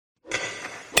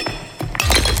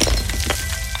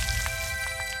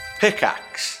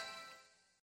Pickaxe.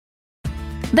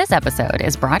 This episode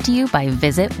is brought to you by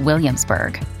Visit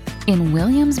Williamsburg. In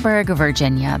Williamsburg,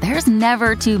 Virginia, there's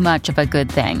never too much of a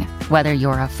good thing. Whether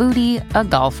you're a foodie, a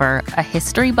golfer, a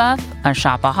history buff, a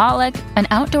shopaholic, an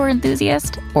outdoor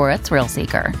enthusiast, or a thrill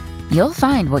seeker, you'll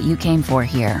find what you came for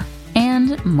here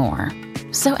and more.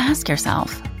 So ask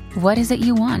yourself, what is it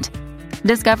you want?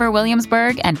 Discover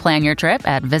Williamsburg and plan your trip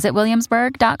at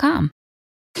visitwilliamsburg.com.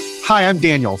 Hi, I'm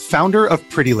Daniel, founder of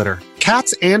Pretty Litter.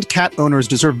 Cats and cat owners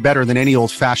deserve better than any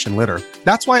old-fashioned litter.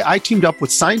 That's why I teamed up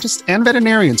with scientists and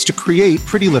veterinarians to create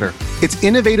Pretty Litter. Its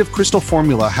innovative crystal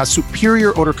formula has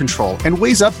superior odor control and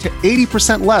weighs up to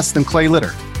 80% less than clay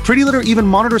litter. Pretty Litter even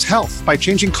monitors health by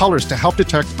changing colors to help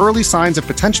detect early signs of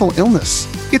potential illness.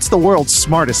 It's the world's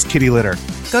smartest kitty litter.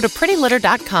 Go to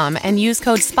prettylitter.com and use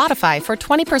code SPOTIFY for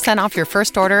 20% off your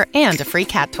first order and a free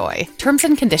cat toy. Terms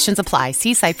and conditions apply.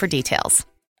 See site for details.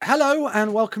 Hello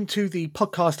and welcome to the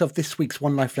podcast of this week's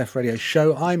One Life Left radio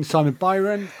show. I'm Simon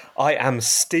Byron. I am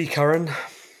Steve Curran.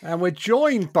 And we're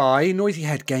joined by Noisy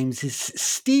Head Games'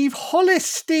 Steve Hollis.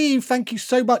 Steve, thank you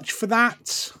so much for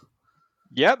that.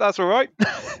 Yeah, that's all right.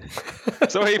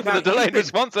 Sorry for the delayed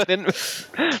response. I didn't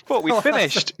thought we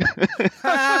finished.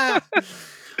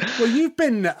 Well, you've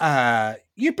been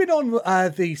on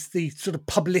the sort of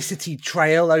publicity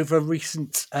trail over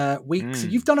recent weeks.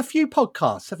 You've done a few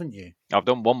podcasts, haven't you? I've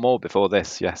done one more before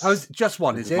this. Yes. Oh, just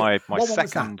one, is it? My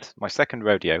second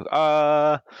rodeo.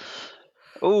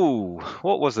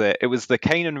 What was it? It was the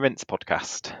Cane and Rinse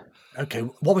podcast. Okay,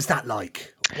 what was that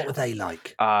like? What were they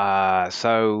like?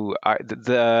 The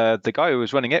guy who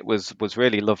was running it was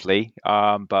really lovely,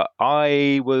 but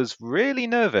I was really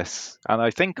nervous, and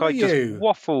I think I just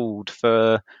waffled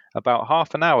for about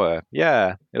half an hour.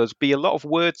 Yeah, it was be a lot of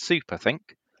word soup, I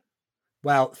think.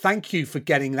 Well, thank you for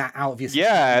getting that out of your system.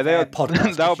 Yeah,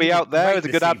 podcast. That'll be out there as a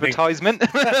good advertisement.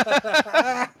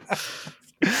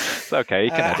 It's okay,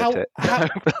 you can edit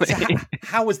it.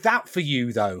 How was that for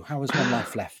you, though? How was One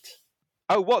Life Left?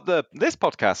 Oh, this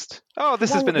podcast? Oh,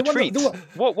 this has been a treat.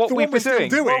 What we've been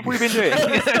doing? What have we been doing?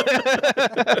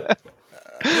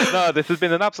 No, this has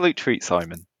been an absolute treat,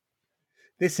 Simon.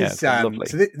 This is lovely.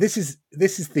 So this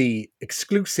is the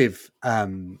exclusive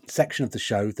section of the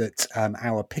show that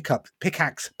our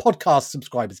Pickaxe podcast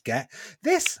subscribers get.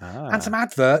 This and some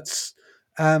adverts.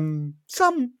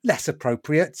 Some less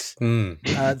appropriate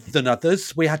than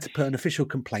others. We had to put an official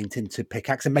complaint into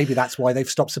Pickaxe, and maybe that's why they've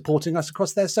stopped supporting us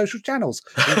across their social channels.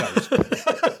 Who knows?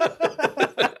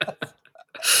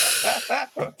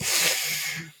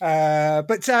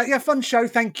 Fun show.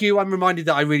 Thank you. I'm reminded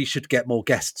that I really should get more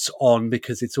guests on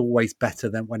because it's always better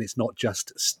than when it's not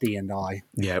just Steve and I.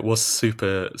 Yeah, it was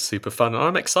super, super fun. And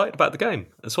I'm excited about the game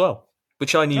as well,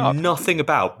 which I knew nothing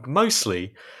about,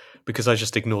 mostly because I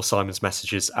just ignore Simon's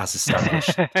messages as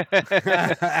established.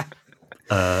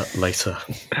 Later.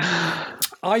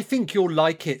 I think you'll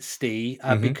like it, Steve,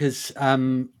 because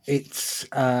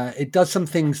it does some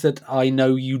things that I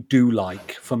know you do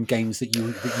like from games that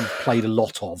you've played a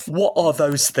lot of. What are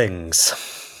those things?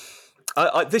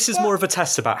 This is more of a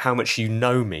test about how much you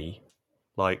know me.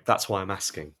 Like, that's why I'm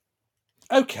asking.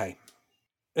 Okay.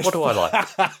 What do I like?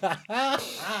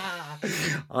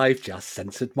 I've just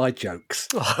censored my jokes.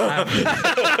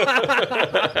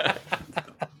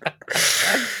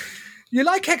 You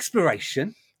like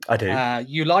exploration. I do.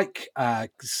 You like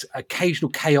occasional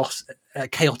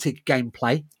chaotic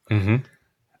gameplay. Mm-hmm.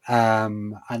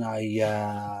 And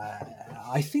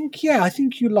I think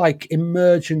you like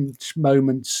emergent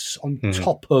moments on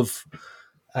top of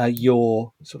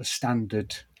your sort of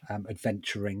standard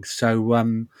adventuring. So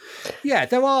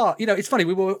there are, it's funny, I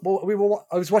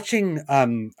was watching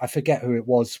I forget who it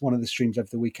was, one of the streams over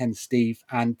the weekend, Steve,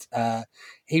 and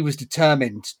he was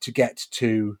determined to get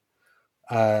to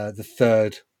the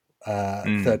third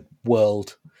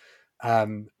world,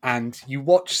 and you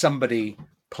watch somebody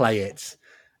play it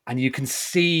and you can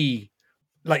see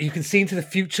into the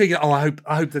future. I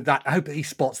hope that he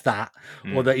spots that,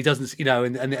 or that he doesn't,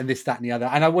 and this, that, and the other.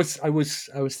 And I was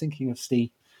thinking of Steve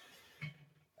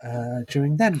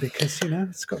during then, because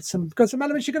it's got some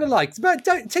elements you're going to like. But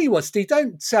don't tell you what, Steve,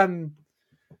 don't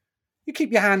you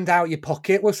keep your hand out your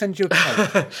pocket. We'll send you a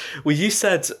code. Well, you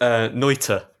said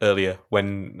Noita earlier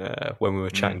when we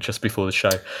were chatting just before the show,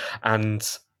 and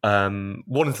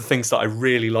one of the things that I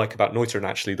really like about Noita, and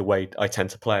actually the way I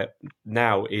tend to play it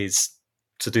now, is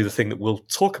to do the thing that we'll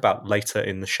talk about later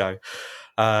in the show,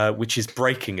 which is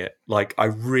breaking it. Like, I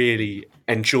really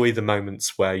enjoy the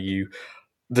moments where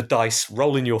the dice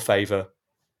roll in your favour,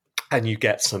 and you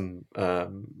get some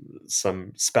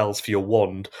spells for your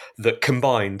wand that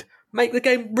combined make the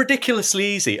game ridiculously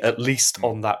easy, at least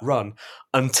on that run,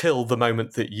 until the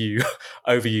moment that you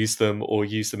overuse them or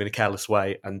use them in a careless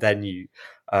way, and then you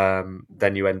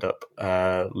end up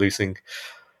losing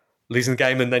the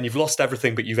game, and then you've lost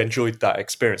everything, but you've enjoyed that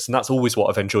experience. And that's always what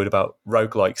I've enjoyed about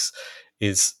roguelikes.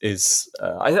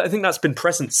 I think that's been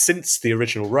present since the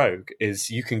original Rogue, is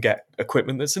you can get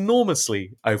equipment that's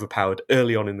enormously overpowered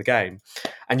early on in the game,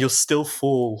 and you'll still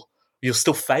fail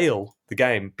the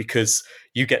game because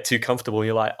you get too comfortable and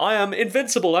you're like, I am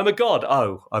invincible, I'm a god.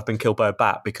 Oh, I've been killed by a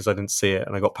bat because I didn't see it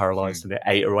and I got paralyzed and it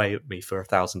ate away at me for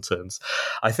 1,000 turns.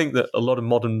 I think that a lot of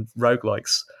modern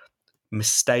roguelikes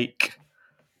mistake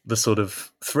the sort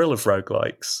of thrill of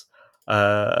roguelikes.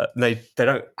 They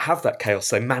don't have that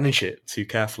chaos. They manage it too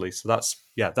carefully. So that's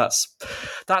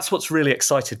what's really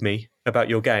excited me about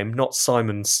your game. Not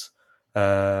Simon's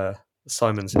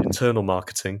internal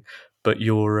marketing, but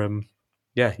your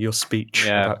speech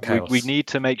about chaos. We need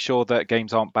to make sure that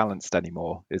games aren't balanced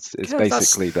anymore. It's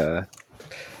basically that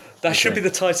should be the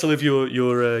title of your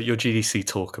GDC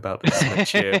talk about this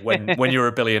next year when you're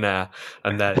a billionaire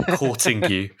and they're courting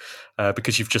you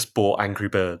because you've just bought Angry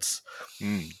Birds.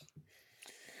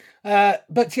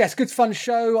 But yes, good fun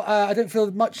show. I don't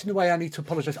feel much in the way I need to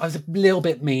apologise. I was a little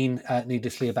bit mean,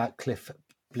 needlessly, about Cliff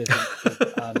Blizzard.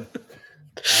 I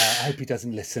hope he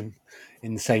doesn't listen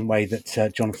in the same way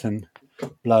that Jonathan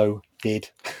Blow did.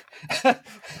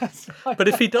 But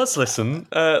if he does listen,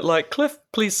 Cliff,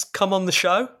 please come on the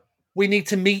show. We need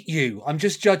to meet you. I'm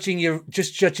just judging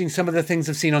some of the things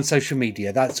I've seen on social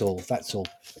media. That's all.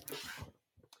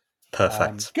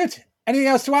 Perfect. Good. Anything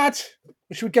else to add?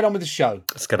 Or should we get on with the show?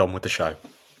 Let's get on with the show.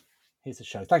 Here's the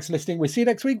show. Thanks for listening. We'll see you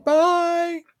next week.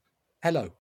 Bye. Hello.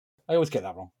 I always get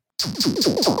that wrong.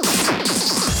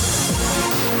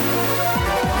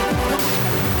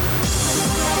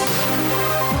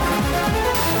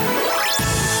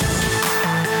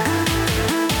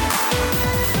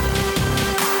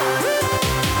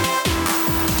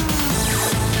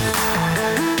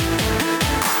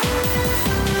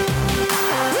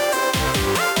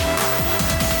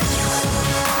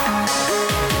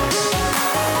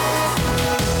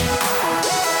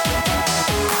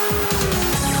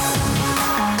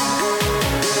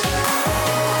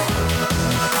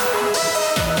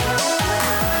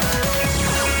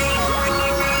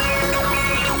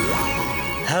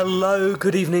 Hello,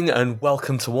 good evening, and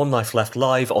welcome to One Life Left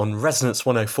live on Resonance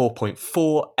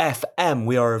 104.4 FM.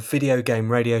 We are a video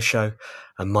game radio show,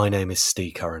 and my name is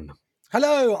Steve Curran.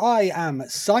 Hello, I am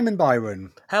Simon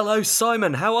Byron. Hello,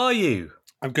 Simon. How are you?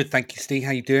 I'm good, thank you, Steve. How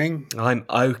are you doing? I'm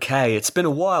okay. It's been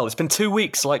a while. It's been 2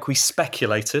 weeks, like we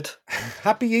speculated.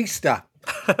 Happy Easter.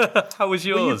 How was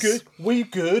yours? Were you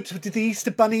good? Did the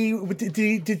Easter Bunny? Did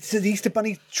the Easter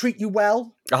Bunny treat you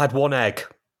well? I had one egg.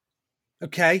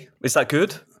 Okay. Is that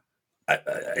good?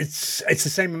 It's the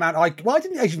same amount. I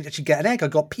didn't actually get an egg. I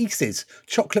got pieces,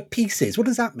 chocolate pieces. What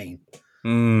does that mean?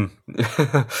 Means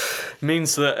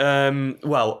that,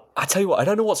 well, I tell you what, I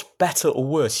don't know what's better or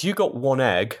worse. You got one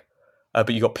egg,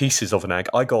 but you got pieces of an egg.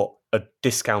 I got a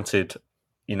discounted,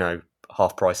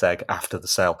 half-price egg after the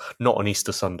sale, not on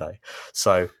Easter Sunday.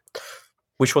 So,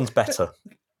 which one's better?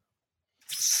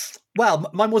 Well,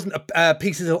 mine wasn't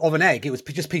pieces of an egg. It was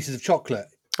just pieces of chocolate.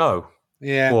 Oh.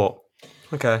 Yeah. What?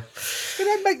 Okay. They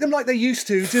don't make them like they used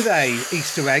to, do they,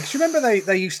 Easter eggs? You remember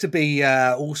they used to be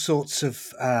all sorts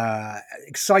of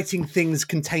exciting things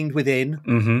contained within?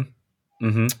 Mm-hmm.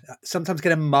 Mm-hmm. Sometimes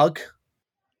get a mug.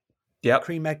 Yeah.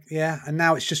 Cream egg, yeah. And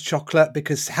now it's just chocolate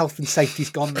because health and safety's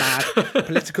gone mad.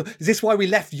 Political. Is this why we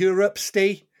left Europe,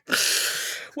 Steve?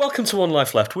 Welcome to One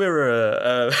Life Left.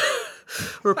 We're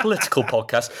a political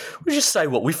podcast. We just say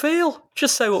what we feel.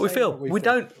 Just say what we feel. We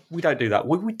don't do that.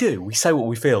 We do. We say what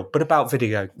we feel, but about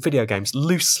video games,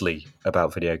 loosely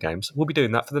about video games. We'll be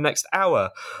doing that for the next hour.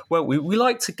 Well, we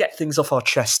like to get things off our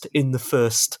chest in the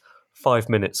first 5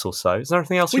 minutes or so. Is there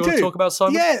anything else you want to talk about,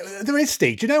 Simon? Yeah, there is,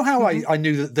 Steve. Do you know how I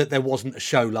knew that there wasn't a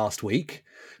show last week?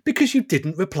 Because you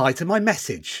didn't reply to my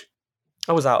message.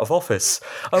 I was out of office.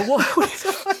 What?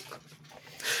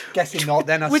 Guessing not.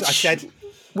 Then I said...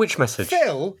 Which message?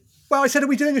 Phil. Well, I said, are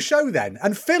we doing a show then?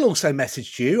 And Phil also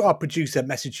messaged you, our producer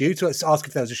messaged you to ask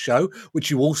if there was a show,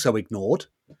 which you also ignored.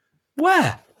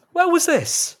 Where? Where was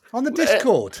this? On the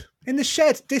Discord. In the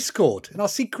Shed Discord. In our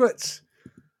secrets.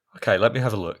 Okay, let me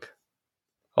have a look.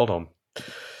 Hold on.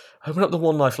 Open up the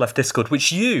One Life Left Discord,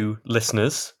 which you,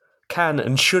 listeners, can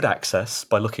and should access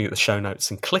by looking at the show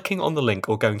notes and clicking on the link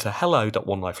or going to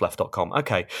hello.onelifeleft.com.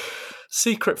 Okay.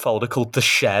 Secret folder called The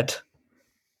Shed.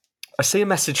 I see a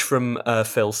message from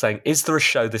Phil saying, is there a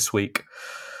show this week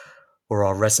or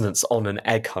our Resonance on an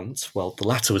egg hunt? Well, the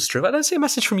latter was true. I don't see a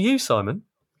message from you, Simon.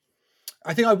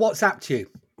 I think I WhatsApped you.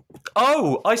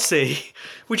 Oh, I see.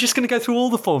 We're just going to go through all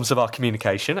the forms of our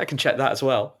communication. I can check that as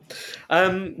well.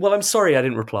 Well, I'm sorry I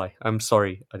didn't reply.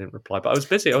 But I was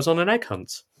busy. I was on an egg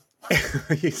hunt.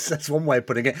 Yes, that's one way of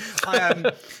putting it.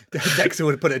 Dexter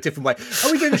would have put it a different way.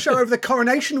 Are we doing a show over the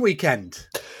coronation weekend?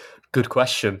 Good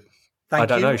question. Thank I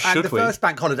don't you. know. Should and we? The first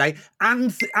bank holiday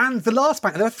and the last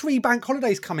bank. There are 3 bank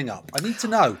holidays coming up. I need to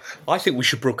know. I think we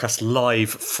should broadcast live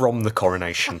from the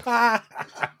coronation.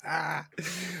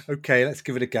 Okay, let's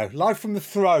give it a go. Live from the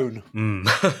throne.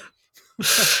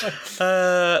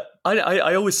 I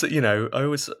always, I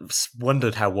always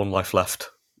wondered how One Life Left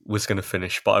was going to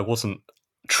finish, but I wasn't.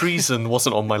 Treason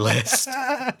wasn't on my list.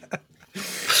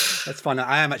 That's fine.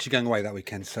 I am actually going away that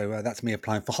weekend, so that's me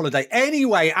applying for holiday.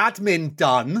 Anyway, admin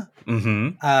done.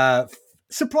 Mm-hmm.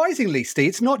 Surprisingly, Steve,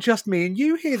 it's not just me and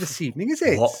you here this evening, is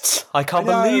it? What? I can't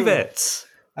believe it.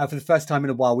 For the first time in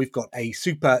a while, we've got a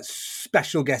super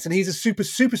special guest, and he's a super,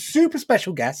 super, super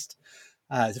special guest.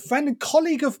 He's a friend and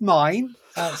colleague of mine,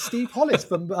 Steve Hollis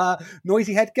from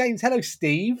Noisy Head Games. Hello,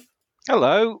 Steve.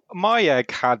 Hello. My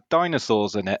egg had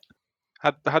dinosaurs in it.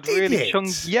 Had really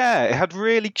chunky. Yeah, it had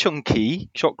really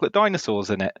chunky chocolate dinosaurs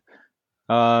in it.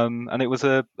 And it was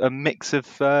a mix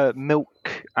of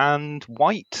milk and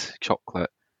white chocolate.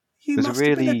 You must have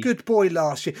been a good boy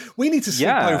last year. We need to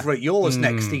sleep over at yours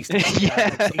next Easter.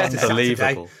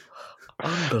 Unbelievable.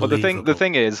 Well, the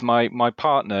thing is, my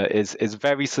partner is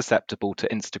very susceptible to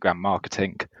Instagram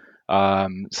marketing.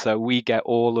 So we get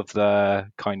all of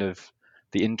the kind of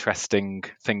the interesting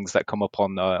things that come up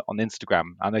on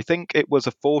Instagram, and I think it was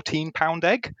a £14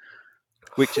 egg,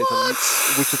 which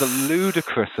is a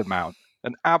ludicrous amount,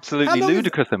 an absolutely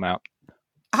ludicrous amount.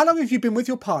 How long have you been with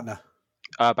your partner?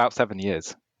 About 7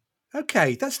 years.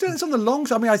 Okay, that's on the long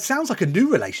side. I mean, it sounds like a new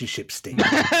relationship, Steve.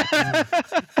 That's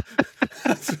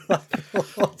what I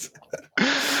thought.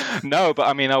 No, but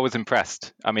I mean, I was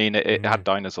impressed. I mean, it had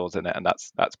dinosaurs in it, and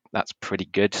that's pretty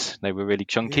good. They were really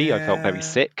chunky. Yeah. I felt very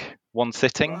sick one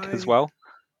sitting as well.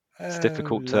 It's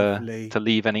difficult to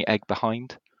leave any egg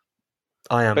behind.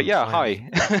 I am. But yeah, hi.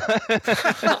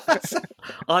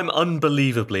 I'm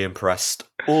unbelievably impressed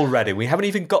already. We haven't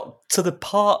even got to the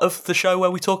part of the show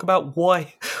where we talk about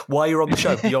why you're on the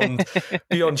show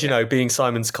beyond being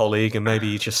Simon's colleague, and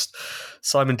maybe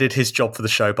Simon did his job for the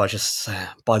show by just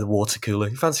by the water cooler.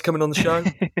 You fancy coming on the show?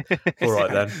 All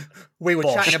right then. We were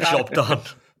chatting about job done.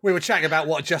 We were chatting about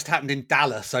what just happened in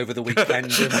Dallas over the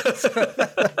weekend. It's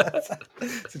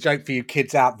a joke for you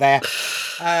kids out there.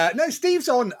 No, Steve's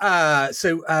on.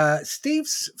 So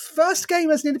Steve's first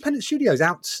game as an independent studio is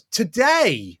out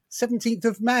today, 17th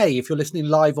of May, if you're listening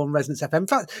live on Resonance FM. In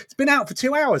fact, it's been out for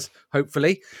 2 hours,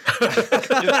 hopefully.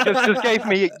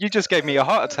 You just gave me a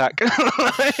heart attack.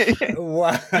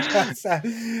 Well,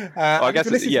 I guess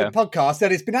listen to the podcast,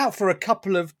 then it's been out for a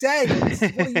couple of days.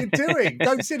 What are you doing?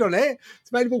 Don't sit on it.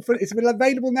 It's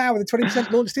available now with a 20%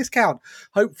 launch discount,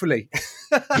 hopefully.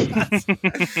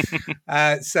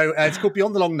 So it's called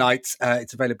Beyond the Long Night.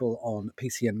 It's available on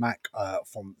PC and Mac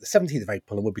from the 17th of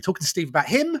April, and we'll be talking to Steve about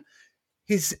him,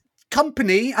 his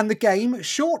company, and the game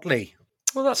shortly.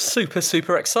 Well, that's super,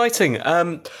 super exciting.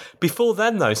 Before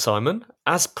then, though, Simon,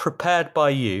 as prepared by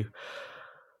you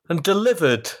and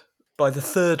delivered by the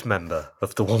third member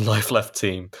of the One Life Left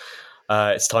team,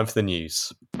 it's time for the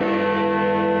news.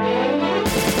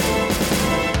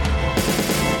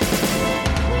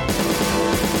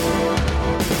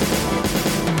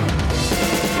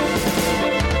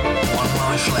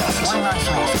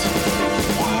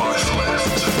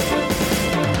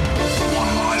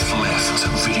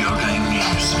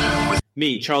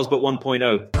 Me, Charles Butt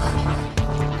 1.0.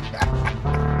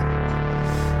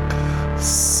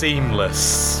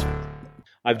 Seamless.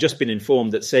 I've just been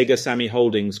informed that Sega Sammy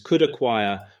Holdings could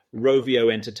acquire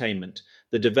Rovio Entertainment,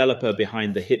 the developer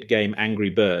behind the hit game Angry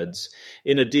Birds,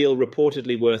 in a deal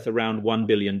reportedly worth around $1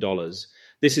 billion.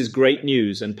 This is great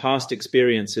news, and past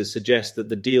experiences suggest that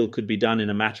the deal could be done in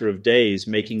a matter of days,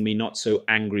 making me not so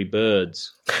angry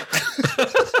birds.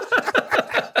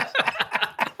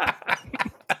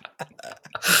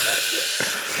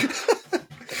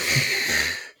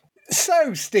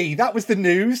 So, Steve, that was the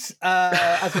news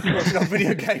as reported on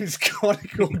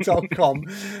VideoGamesChronicle.com.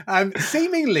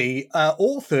 Seemingly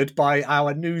authored by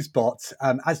our news bot,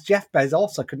 as Jeff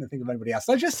Bezos. I couldn't think of anybody else.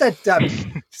 So I just said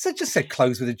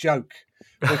close with a joke,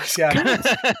 which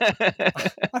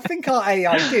I think our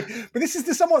AI did. But this is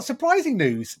the somewhat surprising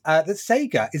news that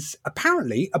Sega is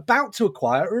apparently about to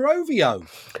acquire Rovio.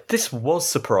 This was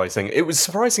surprising. It was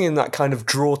surprising in that kind of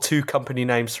draw two company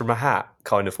names from a hat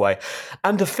kind of way.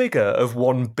 And a figure of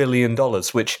 $1 billion,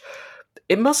 which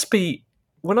it must be,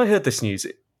 when I heard this news,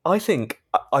 I think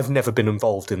I've never been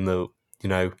involved in the,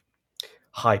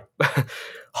 high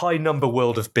high number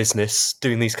world of business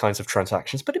doing these kinds of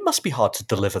transactions, but it must be hard to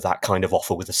deliver that kind of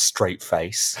offer with a straight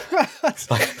face.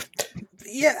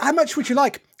 Yeah, how much would you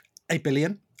like? 1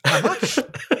 billion. How much?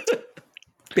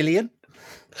 billion.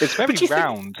 It's very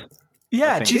round.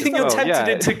 Yeah, do you think you're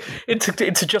tempted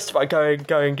into justify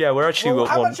going? Yeah, we're actually well,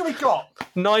 how much have we got?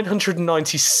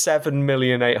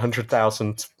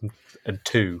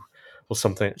 997,800,002 or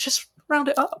something. Just round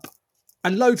it up.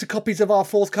 And loads of copies of our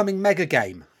forthcoming mega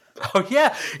game. Oh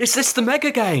yeah, is this the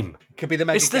mega game? Could be the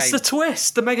mega game. Is this the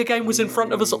twist? The mega game was in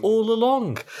front of us all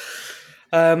along.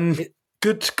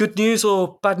 Good news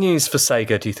or bad news for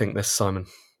Sega? Do you think this, Simon?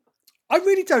 I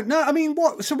really don't know. I mean,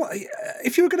 what?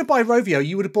 If you were going to buy Rovio,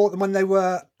 you would have bought them when they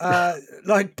were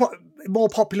more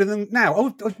popular than now.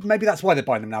 Oh, maybe that's why they're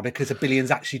buying them now, because $1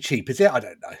 billion's actually cheap. Is it? I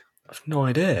don't know. I've no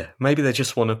idea. Maybe they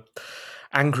just want a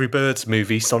Angry Birds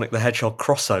movie, Sonic the Hedgehog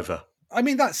crossover. I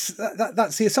mean, that's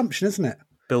the assumption, isn't it?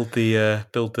 Build the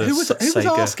who was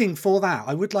Sega. asking for that?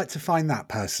 I would like to find that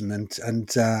person and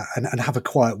have a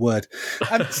quiet word.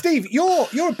 Steve,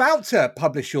 you're about to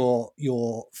publish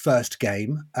your first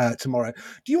game tomorrow.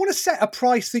 Do you want to set a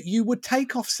price that you would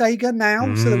take off Sega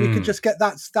now, so that we could just get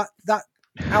that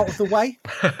out of the way?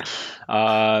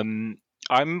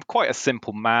 I'm quite a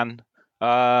simple man.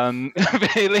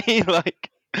 Really,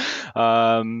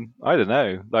 I don't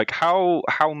know.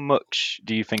 How much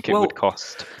do you think it would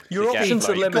cost? Your options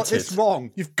are limited. You've got this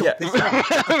wrong. You've got this wrong.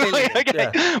 $1 billion.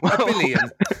 Okay. $1 billion.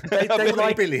 They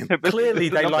like billion. Clearly,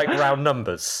 they like round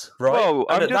numbers, right? Well,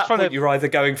 and at that point, you're either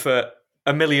going for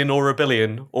 $1 million or $1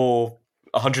 billion, or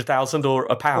 100,000 or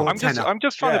a pound. I'm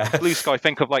just trying to blue sky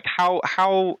think of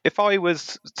how if I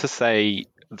was to say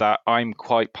that I'm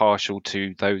quite partial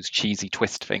to those cheesy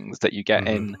twist things that you get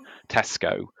in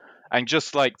Tesco. And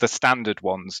just the standard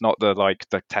ones, not the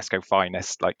Tesco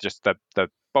finest, just the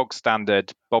bog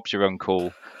standard, Bob's your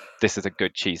uncle, this is a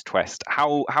good cheese twist.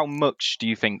 How much do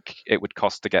you think it would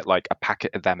cost to get a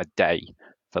packet of them a day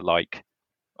for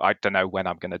I don't know when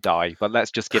I'm going to die, but let's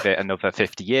just give it another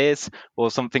 50 years or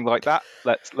something like that.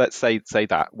 Let's say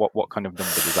that. What kind of number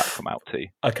does that come out to?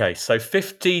 Okay, so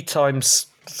 50 times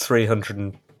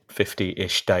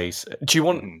 350-ish days. Do you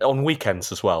want on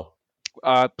weekends as well?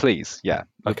 Please, yeah.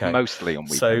 Okay. Mostly on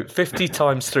weekends. So 50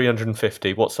 times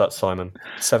 350, what's that, Simon?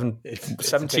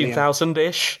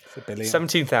 17,000-ish?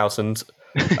 17,000.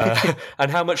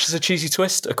 And how much is a cheesy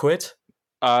twist? A quid?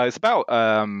 It's about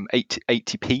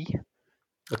 80p.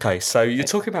 Okay, so you're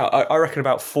talking about, I reckon,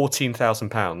 about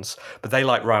 £14,000, but they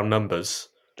like round numbers.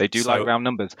 They do like round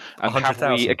numbers. And have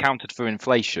we accounted for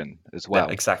inflation as well?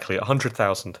 Yeah, exactly.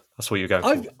 100,000. That's what you're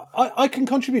going for. I can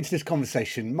contribute to this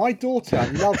conversation. My daughter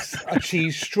loves a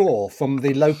cheese straw from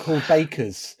the local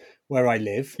bakers where I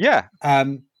live. Yeah.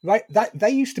 Right. That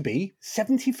they used to be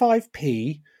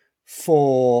 75p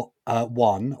for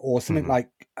one, or something like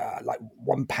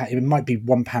 £1. It might be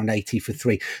 £1.80 for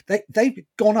three. They've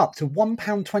gone up to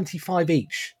 £1.25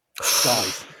 each,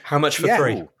 guys. How much for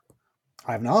three?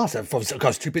 I haven't asked. I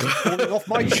was too busy falling off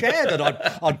my chair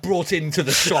that I'd brought into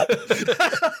the shop.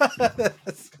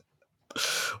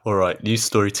 All right, news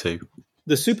story 2.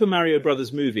 The Super Mario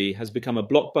Bros. Movie has become a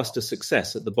blockbuster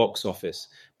success at the box office,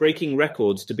 breaking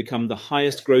records to become the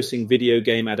highest-grossing video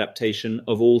game adaptation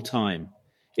of all time.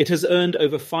 It has earned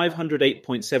over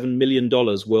 $508.7 million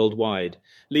worldwide,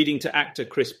 leading to actor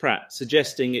Chris Pratt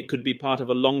suggesting it could be part of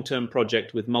a long-term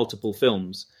project with multiple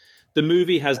films. The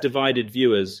movie has divided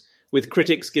viewers, with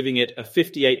critics giving it a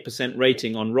 58%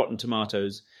 rating on Rotten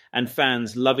Tomatoes and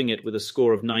fans loving it with a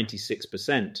score of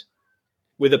 96%.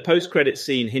 With a post-credit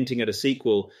scene hinting at a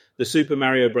sequel, the Super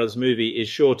Mario Bros. Movie is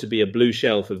sure to be a blue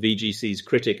shell for VGC's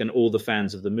critic and all the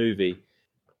fans of the movie.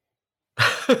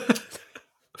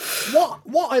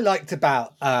 What I liked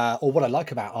about, or what I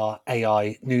like about our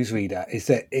AI newsreader is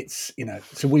that it's,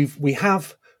 so we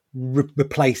have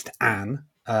replaced Anne,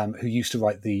 who used to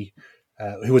write the,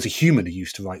 who was a human who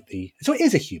used to write the, so it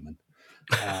is a human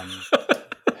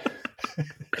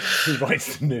who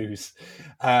writes the news.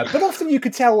 But often you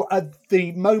could tell at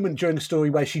the moment during the story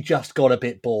where she just got a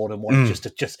bit bored and wanted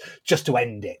just to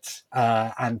end it.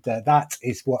 And that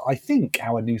is what I think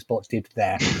our newsbot did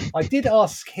there. I did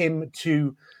ask him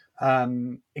to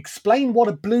explain what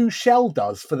a blue shell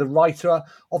does for the writer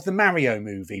of the Mario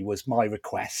movie, was my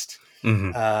request.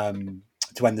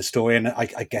 To end the story, and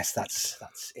I guess that's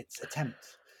its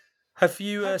attempt. Have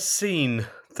you seen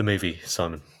the movie,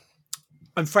 Simon?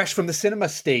 I'm fresh from the cinema,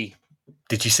 Steve.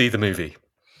 Did you see the movie?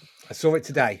 I saw it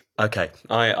today. Okay,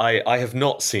 I have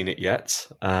not seen it yet.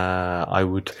 I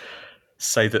would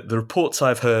say that the reports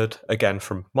I've heard, again,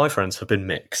 from my friends have been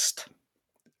mixed.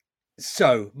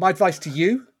 So my advice to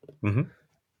you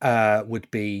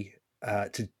would be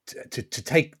to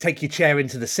take your chair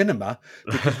into the cinema,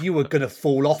 because you were going to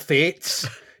fall off it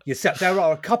yourself. There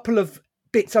are a couple of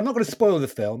bits. I'm not going to spoil the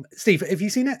film. Steve, have you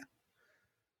seen it?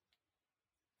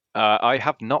 I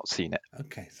have not seen it.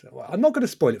 Okay, so I'm not going to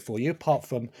spoil it for you, apart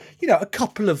from, a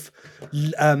couple of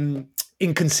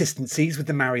inconsistencies with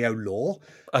the Mario lore,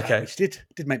 which did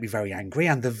make me very angry,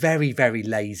 and the very, very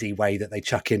lazy way that they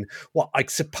chuck in what I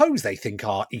suppose they think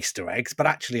are Easter eggs, but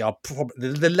actually are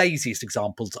probably the laziest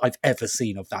examples I've ever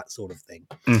seen of that sort of thing.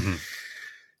 Mm-hmm.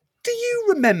 Do you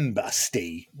remember,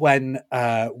 Steve, when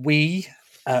we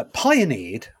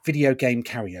pioneered video game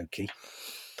karaoke?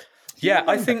 Yeah,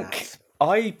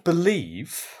 I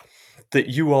believe that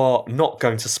you are not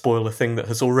going to spoil a thing that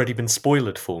has already been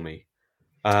spoiled for me.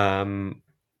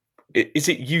 Is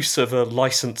it use of a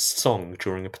licensed song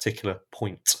during a particular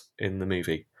point in the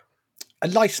movie? A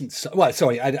licensed... Well,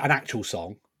 sorry, an actual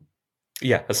song.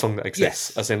 Yeah, a song that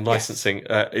exists, as in licensing.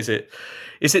 Yes.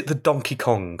 Is it the Donkey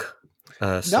Kong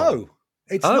song? No,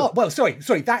 it's not. Well, sorry,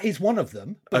 that is one of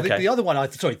them. But the other one,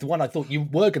 the one I thought you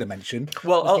were going to mention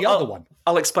was the other one.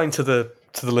 I'll explain to the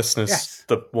listeners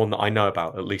the one that I know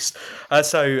about, at least.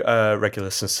 So regular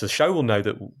listeners to the show will know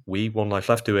that we, One Life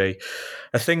Left, do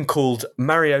a thing called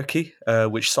Marioke,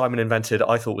 which Simon invented.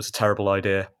 I thought was a terrible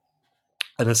idea,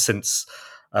 and has since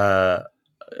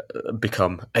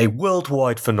become a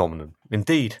worldwide phenomenon.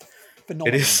 Indeed,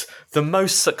 it is the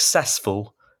most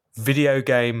successful video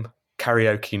game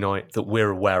karaoke night that we're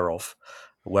aware of,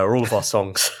 where all of our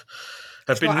songs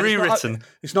have been rewritten.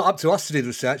 It's not up to us to do the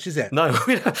research, is it? No.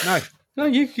 No,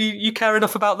 you care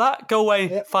enough about that? Go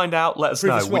away, find out, let us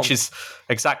know. Which is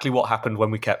exactly what happened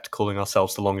when we kept calling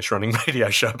ourselves the longest running radio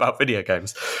show about video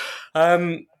games.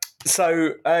 We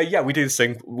do this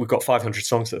thing. We've got 500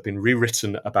 songs that have been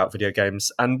rewritten about video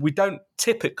games, and we don't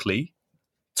typically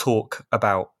talk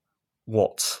about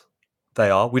what they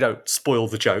are. We don't spoil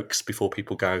the jokes before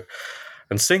people go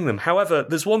and sing them. However,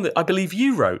 there's one that I believe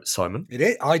you wrote, Simon. It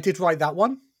is. I did write that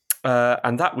one.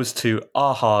 And that was to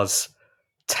Aha's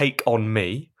Take On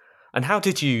Me. And how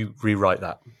did you rewrite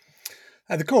that?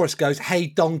 The chorus goes, "Hey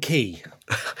donkey."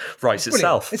 Writes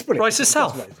itself. It's brilliant. Writes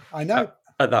itself. I know.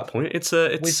 At that point, it's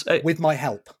with my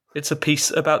help. It's a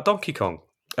piece about Donkey Kong.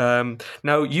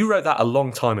 Now, you wrote that a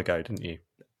long time ago, didn't you?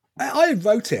 I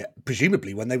wrote it,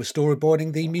 presumably, when they were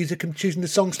storyboarding the music and choosing the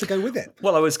songs to go with it.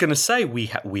 Well, I was going to say, we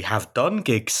have done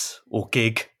gig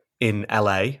in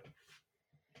LA.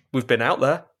 We've been out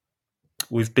there.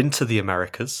 We've been to the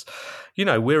Americas. We're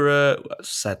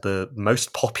the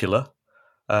most popular,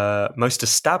 most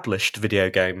established video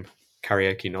game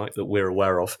karaoke night that we're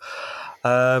aware of.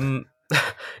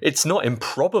 It's not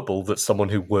improbable that someone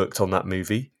who worked on that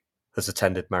movie has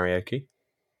attended Marioke.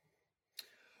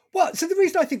 Well, so the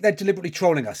reason I think they're deliberately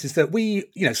trolling us is that we,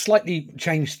 slightly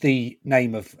changed the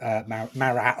name of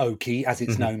Maraoke as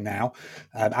it's known now,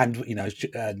 and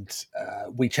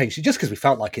we changed it just because we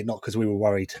felt like it, not because we were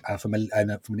worried from an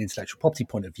intellectual property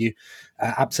point of view.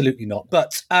 Absolutely not.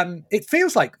 But it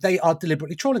feels like they are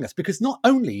deliberately trolling us, because not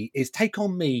only is Take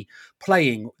On Me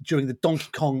playing during the Donkey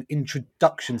Kong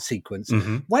introduction sequence,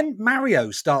 when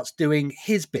Mario starts doing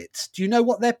his bits, do you know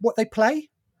what they play?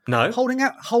 No. Holding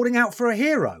out for a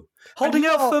hero. Holding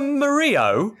out for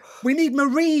Mario? We need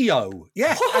Mario.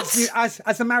 Yes,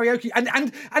 as the Marioke.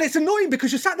 And it's annoying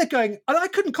because you're sat there going, and I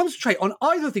couldn't concentrate on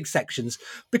either of these sections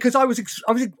because I was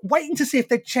waiting to see if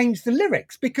they'd changed the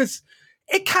lyrics, because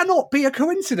it cannot be a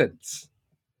coincidence.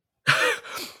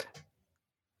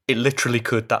 It literally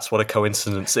could. That's what a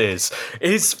coincidence is.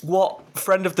 Is what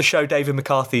friend of the show David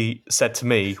McCarthy said to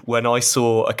me when I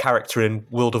saw a character in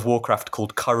World of Warcraft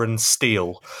called Curran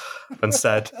Steel, and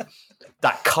said,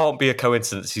 that can't be a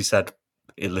coincidence. He said,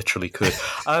 it literally could.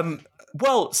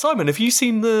 Well, Simon,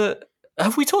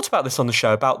 have we talked about this on the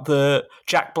show, about the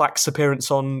Jack Black's appearance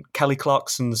on Kelly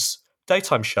Clarkson's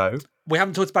daytime show? We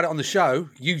haven't talked about it on the show.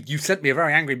 You sent me a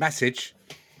very angry message.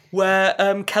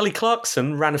 Where Kelly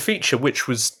Clarkson ran a feature which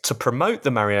was to promote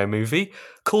the Mario movie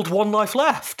called One Life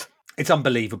Left. It's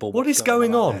unbelievable. What is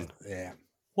going on? Yeah.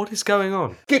 What is going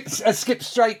on? Skip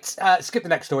the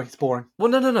next story. It's boring. Well,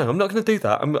 no. I'm not going to do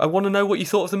that. I want to know what you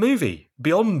thought of the movie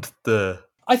beyond the...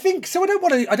 I think so. I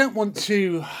don't want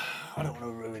to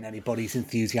ruin anybody's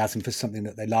enthusiasm for something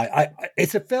that they like.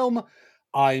 It's a film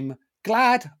I'm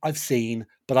glad I've seen,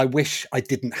 but I wish I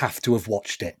didn't have to have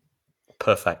watched it.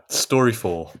 Perfect. Story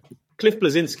 4. Cliff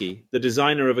Bleszinski, the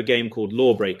designer of a game called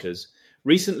Lawbreakers,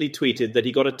 recently tweeted that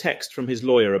he got a text from his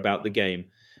lawyer about the game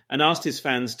and asked his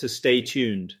fans to stay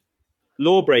tuned.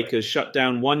 Lawbreakers shut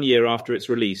down 1 year after its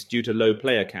release due to low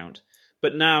player count,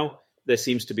 but now there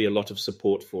seems to be a lot of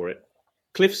support for it.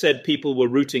 Cliff said people were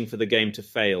rooting for the game to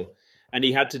fail, and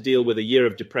he had to deal with a year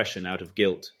of depression out of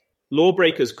guilt.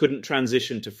 Lawbreakers couldn't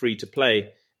transition to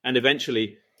free-to-play, and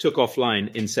eventually took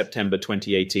offline in September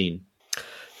 2018.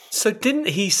 So didn't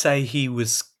he say he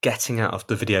was getting out of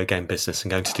the video game business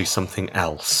and going to do something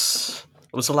else?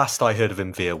 It was the last I heard of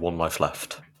him via One Life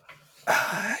Left.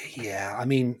 Yeah, I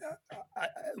mean,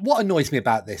 what annoys me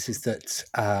about this is that,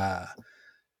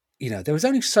 there was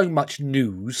only so much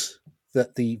news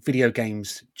that the video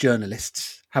games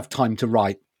journalists have time to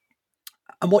write.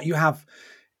 And what you have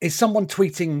is someone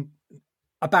tweeting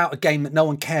about a game that no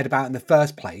one cared about in the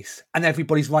first place, and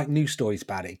everybody's writing news stories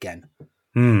about it again.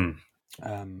 And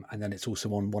then it's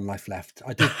also on One Life Left.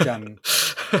 I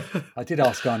did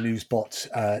ask our news bot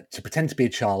to pretend to be a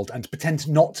child and to pretend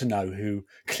not to know who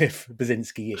Cliff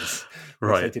Bleszinski is.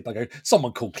 Right. I did by going,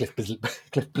 someone called Cliff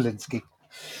Bleszinski.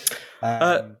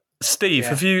 Steve,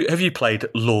 yeah. have you played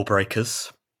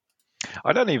Lawbreakers?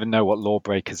 I don't even know what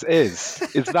Lawbreakers is.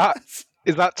 Is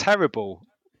that terrible?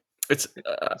 It's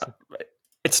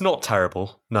not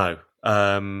terrible. No.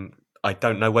 I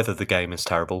don't know whether the game is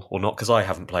terrible or not because I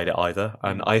haven't played it either,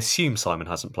 and I assume Simon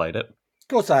hasn't played it. Of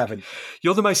course I haven't.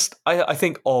 You're the most, I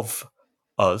think, of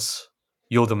us,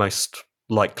 you're the most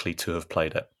likely to have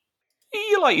played it.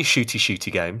 You like your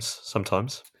shooty games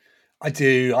sometimes. I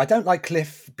do. I don't like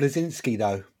Cliff Bleszinski,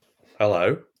 though.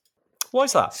 Hello? Why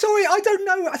is that? Sorry, I don't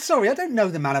know. Sorry, I don't know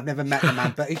the man. I've never met the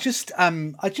man, but he's just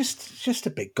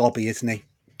a bit gobby, isn't he?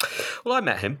 Well, I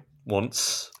met him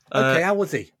once. Okay, how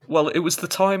was he? Well, it was the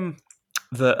time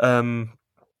that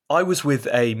I was with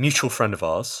a mutual friend of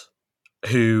ours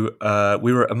who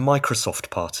we were at a Microsoft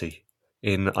party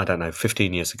in, I don't know,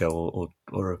 15 years ago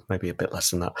or maybe a bit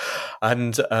less than that.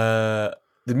 And the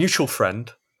mutual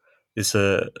friend is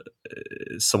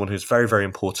someone who's very, very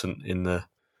important in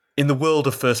the world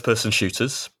of first-person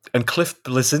shooters. And Cliff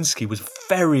Bleszinski was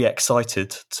very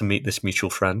excited to meet this mutual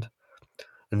friend.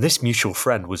 And this mutual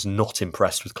friend was not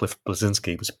impressed with Cliff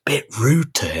Bleszinski. He was a bit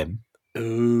rude to him.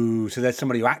 Ooh, so there's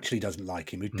somebody who actually doesn't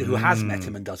like him, who has met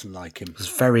him and doesn't like him. He was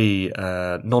very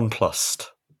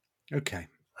nonplussed. Okay.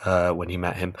 When he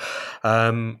met him.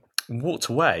 Walked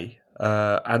away.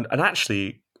 And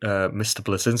actually, Mr.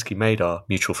 Bleszinski made our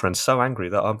mutual friend so angry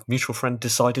that our mutual friend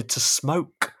decided to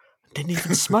smoke. Didn't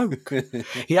even smoke.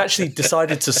 He actually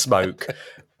decided to smoke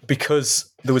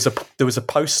because there was a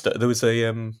poster. There was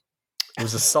a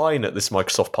sign at this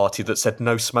Microsoft party that said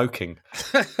no smoking,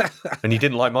 and he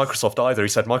didn't like Microsoft either. He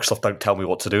said, "Microsoft don't tell me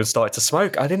what to do," and started to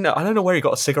smoke. I don't know where he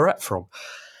got a cigarette from.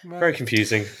 Well, very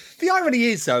confusing. The irony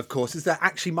is, though, of course, is that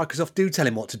actually Microsoft do tell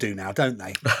him what to do now, don't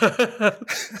they?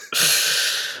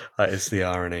 That is the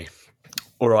irony.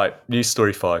 All right, news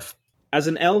story 5. As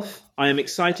an elf, I am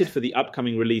excited for the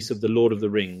upcoming release of The Lord of the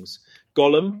Rings,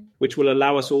 Gollum, which will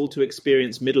allow us all to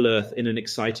experience Middle-earth in an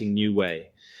exciting new way.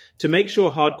 To make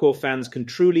sure hardcore fans can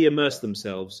truly immerse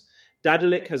themselves,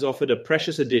 Daedalic has offered a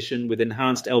precious edition with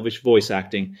enhanced Elvish voice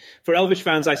acting. For Elvish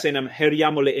fans, I say nam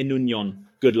Heriamole Enunion.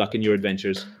 Good luck in your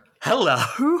adventures. Hello?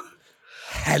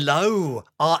 Hello,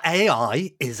 our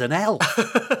AI is an elf.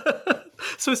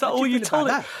 So is that all you told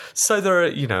it? So there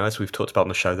are, as we've talked about on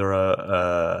the show, there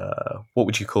are, what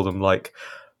would you call them? Like,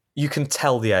 you can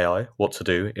tell the AI what to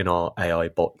do in our AI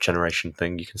bot generation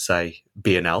thing. You can say,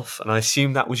 be an elf. And I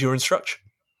assume that was your instruction.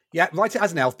 Yeah, write it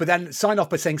as an elf, but then sign off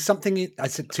by saying something. I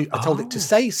told it to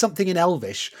say something in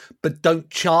Elvish, but don't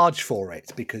charge for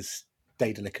it because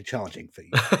Daedalic are charging for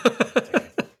you.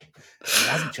 He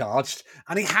hasn't charged,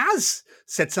 and he has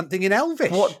said something in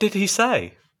Elvish. What did he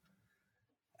say?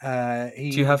 Do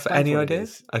you have any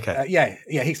ideas? Okay. Yeah.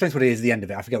 He explains what it is at the end of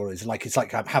it. I forget what it is. It's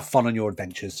like have fun on your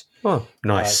adventures. Oh,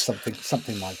 nice.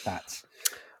 Something like that.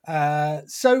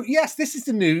 So yes, this is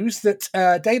the news that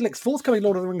Daedalic's forthcoming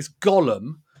Lord of the Rings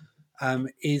Gollum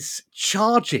is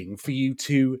charging for you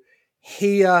to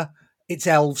hear its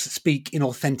elves speak in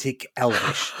authentic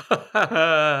Elvish.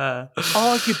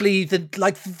 Arguably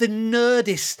the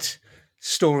nerdest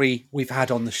story we've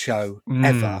had on the show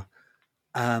ever.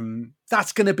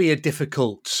 That's going to be a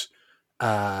difficult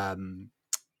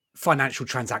financial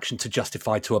transaction to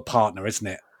justify to a partner, isn't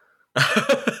it?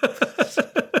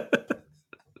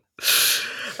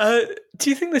 Do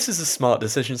you think this is a smart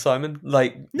decision, Simon?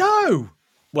 No.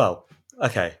 Well,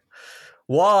 okay.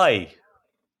 Why?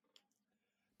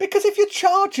 Because if you're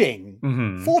charging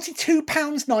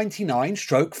 £42.99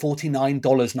 stroke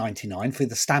 $49.99 for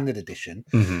the standard edition,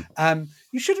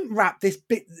 you shouldn't wrap this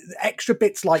extra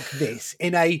bits like this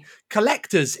in a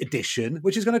collector's edition,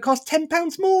 which is going to cost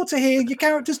 £10 more to hear your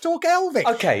characters talk Elvish.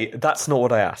 Okay, that's not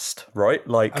what I asked, right?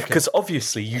 Because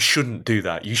obviously you shouldn't do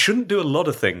that. You shouldn't do a lot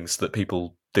of things that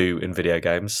people do in video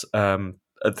games.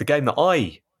 the game that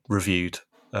I reviewed,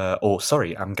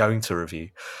 I'm going to review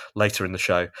later in the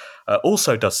show,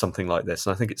 also does something like this.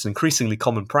 And I think it's increasingly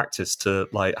common practice to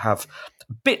like have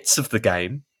bits of the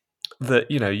game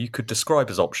that, you know, you could describe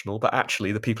as optional, but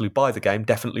actually the people who buy the game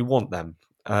definitely want them.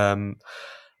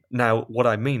 Now, what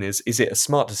I mean is it a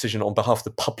smart decision on behalf of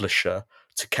the publisher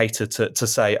to cater to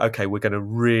say, okay, we're going to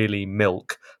really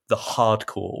milk the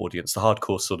hardcore audience, the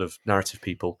hardcore sort of narrative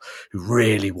people who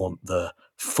really want the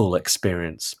full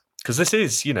experience? Because this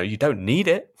is, you know, you don't need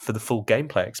it for the full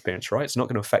gameplay experience, right? It's not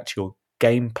going to affect your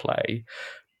gameplay,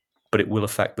 but it will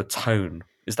affect the tone.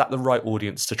 Is that the right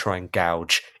audience to try and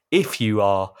gouge if you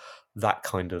are that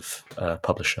kind of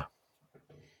publisher?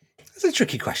 It's a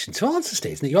tricky question to answer,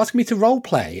 Steve, isn't it? You're asking me to role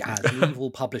play as an evil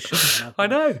publisher. I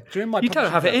know. During my you don't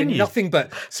have it in you. Nothing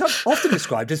but often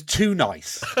described as too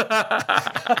nice.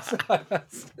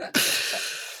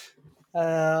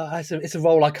 It's a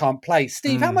role I can't play.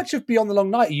 Steve, how much of Beyond the Long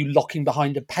Night are you locking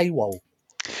behind a paywall?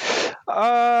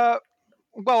 Well,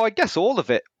 I guess all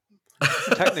of it.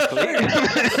 Technically.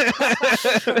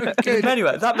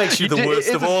 Anyway, that makes you the worst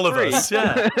of all of us.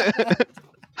 Yeah.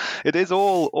 It is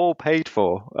all paid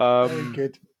for. Very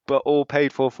good. But all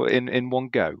paid for in one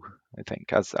go, I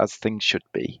think, as things should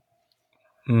be.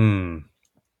 Okay,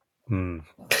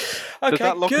 Does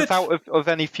that lock us out of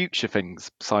any future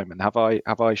things, Simon? Have I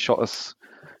shot us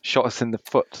in the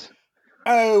foot?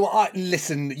 Oh,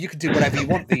 listen, you can do whatever you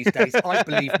want these days. I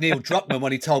believe Neil Druckmann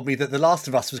when he told me that The Last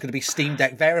of Us was going to be Steam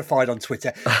Deck verified on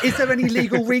Twitter. Is there any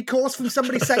legal recourse from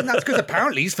somebody saying that? Because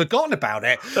apparently he's forgotten about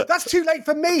it. That's too late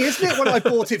for me, isn't it, when I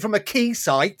bought it from a key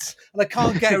site and I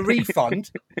can't get a refund?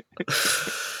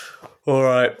 All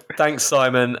right. Thanks,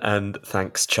 Simon, and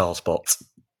thanks, Charles Bot.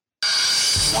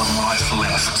 One Life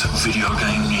Left video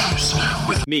game news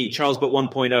with me, Charles Bot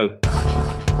 1.0.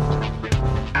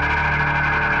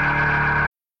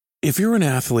 If you're an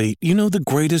athlete, you know the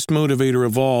greatest motivator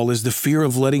of all is the fear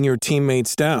of letting your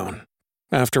teammates down.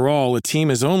 After all, a team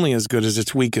is only as good as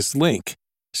its weakest link.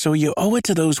 So you owe it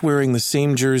to those wearing the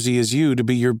same jersey as you to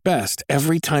be your best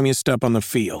every time you step on the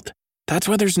field. That's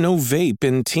why there's no vape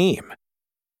in Team.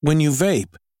 When you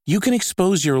vape, you can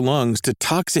expose your lungs to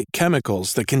toxic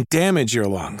chemicals that can damage your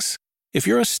lungs. If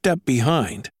you're a step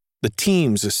behind, the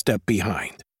team's a step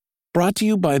behind. Brought to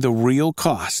you by The Real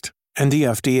Cost and the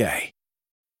FDA.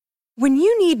 When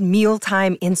you need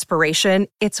mealtime inspiration,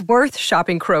 it's worth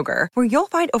shopping Kroger, where you'll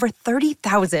find over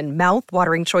 30,000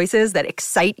 mouth-watering choices that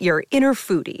excite your inner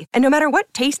foodie. And no matter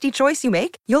what tasty choice you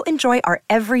make, you'll enjoy our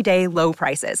everyday low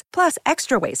prices, plus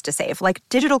extra ways to save, like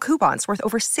digital coupons worth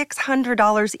over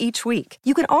 $600 each week.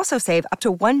 You can also save up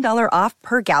to $1 off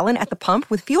per gallon at the pump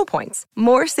with fuel points.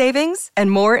 More savings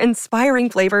and more inspiring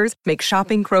flavors make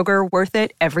shopping Kroger worth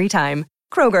it every time.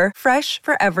 Kroger, fresh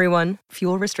for everyone.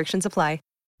 Fuel restrictions apply.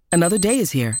 Another day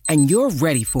is here, and you're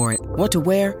ready for it. What to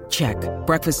wear? Check.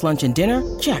 Breakfast, lunch, and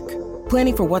dinner? Check.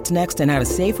 Planning for what's next and how to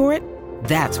save for it?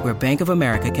 That's where Bank of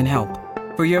America can help.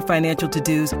 For your financial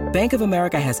to-dos, Bank of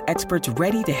America has experts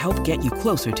ready to help get you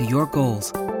closer to your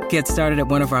goals. Get started at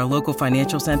one of our local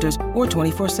financial centers or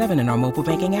 24/7 in our mobile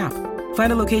banking app.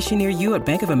 Find a location near you at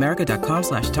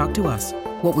bankofamerica.com/talktous.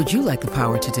 What would you like the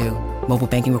power to do? Mobile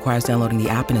banking requires downloading the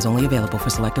app and is only available for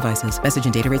select devices. Message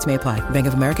and data rates may apply. Bank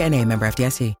of America NA, member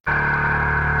FDIC.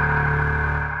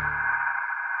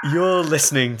 You're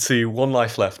listening to One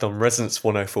Life Left on Resonance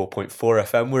 104.4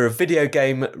 FM. We're a video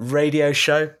game radio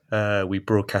show. We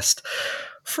broadcast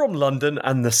from London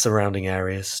and the surrounding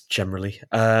areas generally.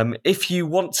 If you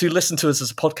want to listen to us as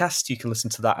a podcast, you can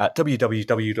listen to that at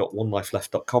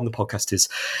www.onelifeleft.com. The podcast is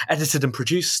edited and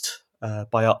produced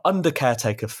by our under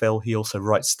caretaker, Phil. He also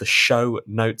writes the show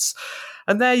notes.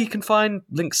 And there you can find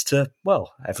links to,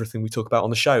 well, everything we talk about on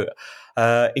the show,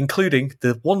 including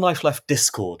the One Life Left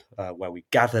Discord, where we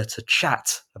gather to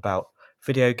chat about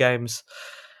video games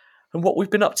and what we've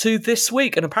been up to this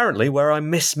week. And apparently where I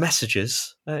miss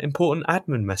messages, important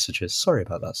admin messages. Sorry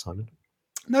about that, Simon.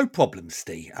 No problem,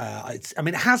 Steve.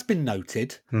 It has been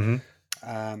noted.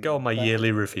 Mm-hmm. Go on my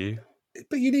yearly review.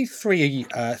 But you need three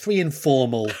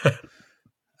informal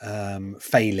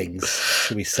failings,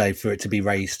 shall we say, for it to be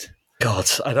raised. God,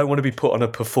 I don't want to be put on a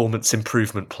performance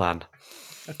improvement plan.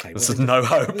 Okay, there's no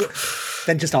hope.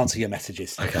 Then just answer your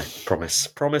messages. Okay, promise,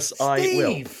 I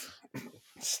will.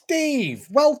 Steve,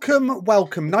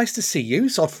 welcome. Nice to see you.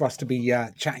 It's odd for us to be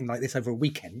chatting like this over a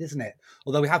weekend, isn't it?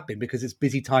 Although we have been, because it's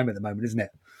busy time at the moment, isn't it?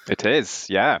 It is,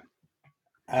 yeah.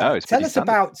 Tell us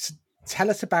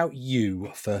about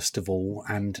you, first of all,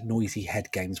 and Noisy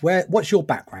Head Games. What's your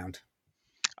background?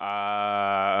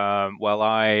 Well,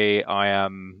 I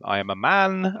am a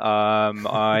man.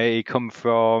 I come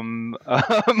from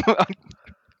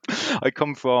I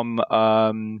come from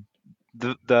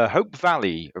the Hope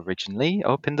Valley originally,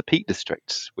 up in the Peak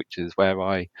District, which is where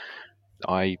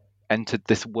I entered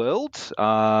this world,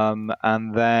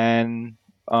 and then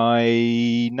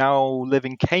I now live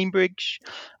in Cambridge.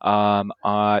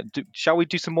 Shall we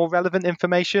do some more relevant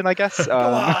information, I guess? So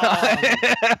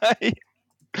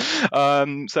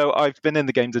I've been in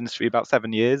the games industry about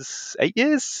 7 years,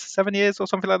 7 years or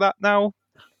something like that now.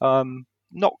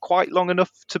 Not quite long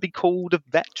enough to be called a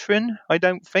veteran, I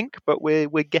don't think, but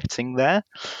we're getting there.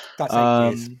 That's 8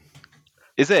 years.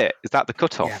 Is it? Is that the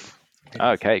cutoff?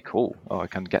 Yeah. Okay, cool. Oh, I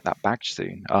can get that badge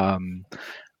soon.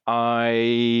 I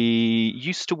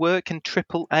used to work in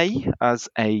AAA as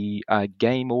a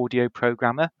game audio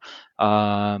programmer,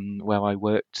 where I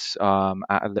worked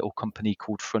at a little company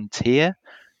called Frontier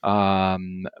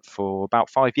for about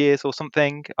 5 years or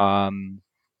something.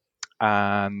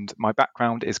 And my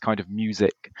background is kind of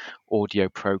music, audio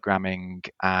programming,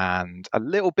 and a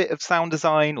little bit of sound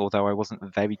design, although I wasn't a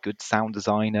very good sound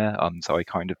designer. So I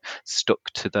kind of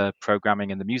stuck to the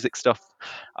programming and the music stuff.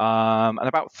 And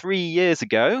about 3 years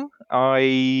ago,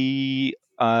 I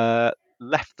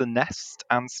left the nest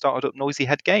and started up Noisy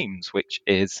Head Games, which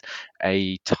is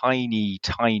a tiny,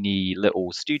 tiny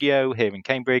little studio here in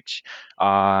Cambridge.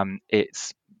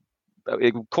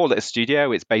 We'll call it a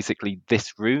studio. It's basically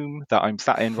this room that I'm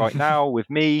sat in right now with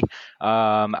me,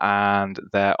 and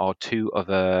there are 2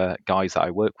 other guys that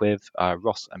I work with,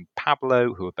 Ross and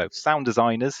Pablo, who are both sound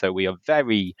designers. So we are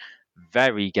very,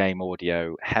 very game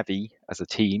audio heavy as a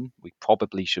team. We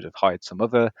probably should have hired some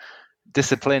other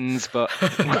disciplines, but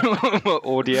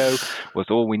audio was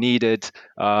all we needed.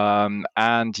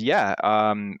 And yeah,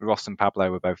 Ross and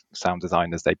Pablo are both sound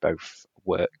designers. They both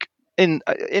work in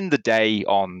the day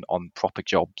on proper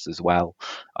jobs as well,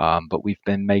 but we've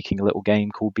been making a little game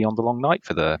called Beyond the Long Night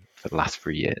for the last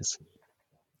 3 years.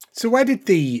 So where did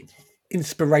the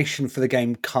inspiration for the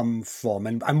game come from,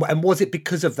 and was it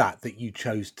because of that you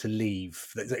chose to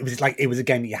leave? It was a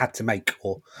game that you had to make,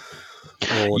 or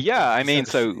yeah, I mean,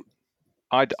 so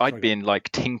I'd been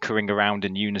like tinkering around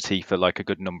in Unity for like a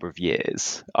good number of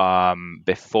years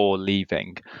before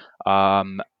leaving,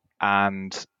 and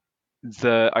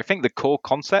I think the core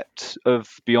concept of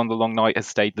Beyond the Long Night has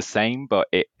stayed the same, but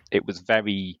it was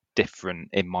very different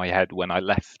in my head when I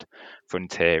left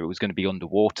Frontier. It was going to be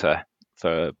underwater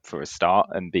for a start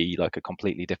and be like a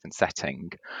completely different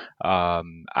setting.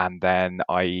 And then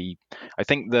I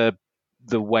think the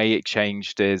way it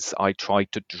changed is I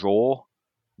tried to draw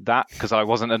that because I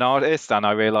wasn't an artist, and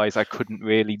I realized I couldn't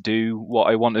really do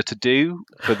what I wanted to do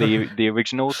for the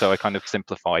original, so I kind of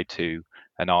simplified to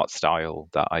an art style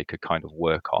that I could kind of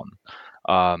work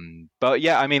on. But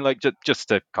yeah, I mean, like just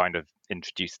to kind of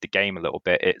introduce the game a little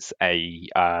bit, it's a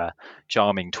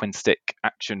charming twin stick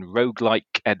action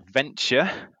roguelike adventure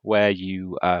where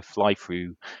you fly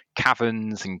through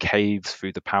caverns and caves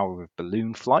through the power of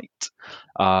balloon flight,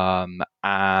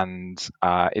 and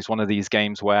it's one of these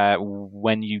games where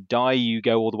when you die you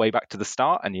go all the way back to the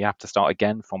start and you have to start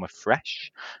again from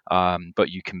afresh, but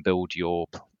you can build your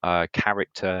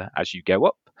character as you go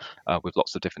up with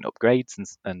lots of different upgrades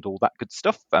and all that good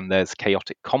stuff. And there's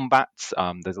chaotic combat.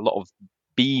 There's a lot of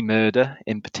bee murder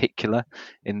in particular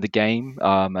in the game,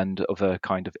 and other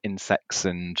kind of insects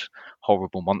and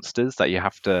horrible monsters that you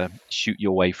have to shoot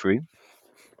your way through.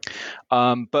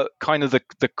 But kind of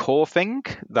the core thing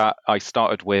that I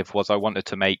started with was I wanted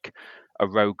to make a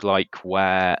roguelike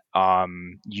where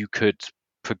you could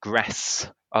progress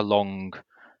along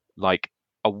like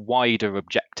a wider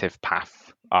objective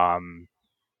path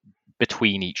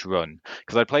between each run,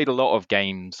 because I played a lot of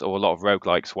games or a lot of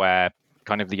roguelikes where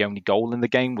kind of the only goal in the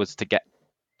game was to get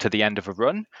to the end of a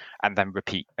run and then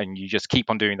repeat, and you just keep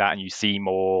on doing that and you see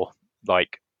more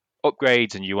like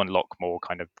upgrades and you unlock more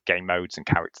kind of game modes and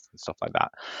characters and stuff like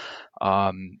that.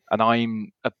 And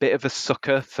I'm a bit of a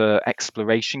sucker for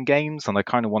exploration games, and I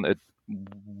kind of wanted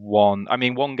one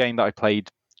game that I played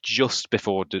just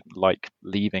before like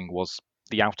leaving was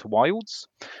The Outer Wilds.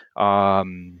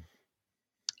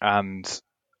 And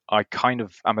I kind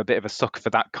of am a bit of a sucker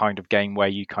for that kind of game where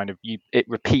it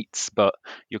repeats, but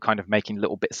you're kind of making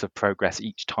little bits of progress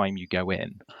each time you go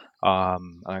in.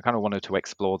 And I kind of wanted to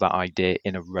explore that idea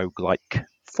in a roguelike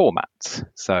format.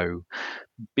 So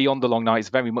Beyond the Long Night is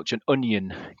very much an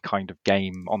Onion kind of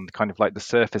game. On kind of like the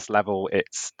surface level,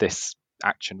 it's this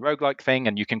action roguelike thing,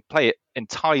 and you can play it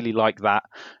entirely like that,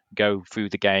 go through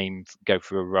the game, go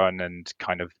through a run and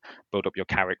kind of build up your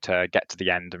character, get to the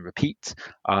end and repeat.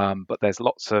 But there's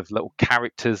lots of little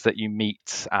characters that you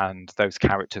meet, and those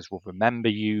characters will remember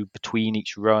you between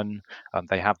each run.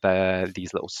 They have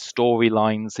these little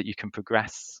storylines that you can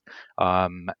progress.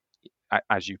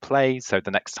 as you play. So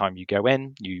the next time you go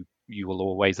in, you will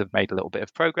always have made a little bit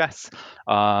of progress.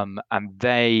 And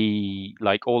they,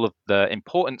 like, all of the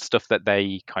important stuff that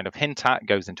they kind of hint at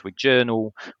goes into a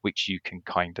journal, which you can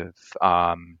kind of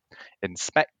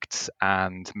inspect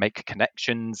and make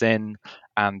connections in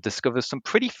and discover some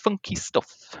pretty funky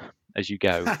stuff as you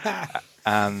go.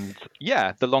 And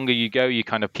yeah, the longer you go, you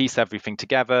kind of piece everything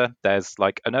together. There's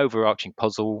like an overarching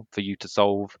puzzle for you to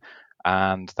solve,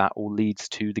 and that all leads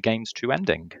to the game's true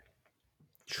ending.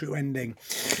 True ending.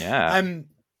 Yeah.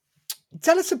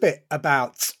 Tell us a bit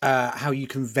about how you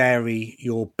can vary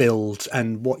your build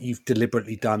and what you've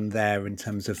deliberately done there in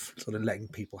terms of sort of letting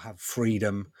people have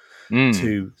freedom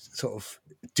to sort of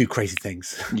do crazy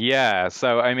things. Yeah.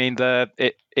 So, I mean, there's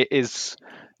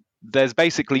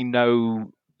basically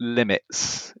no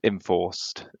limits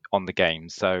enforced on the game.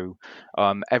 So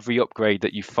every upgrade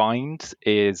that you find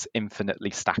is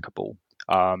infinitely stackable.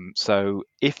 So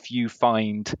if you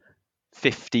find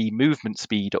 50 movement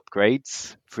speed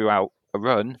upgrades throughout a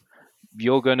run,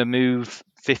 you're going to move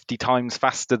 50 times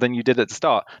faster than you did at the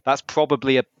start. That's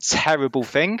probably a terrible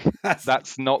thing.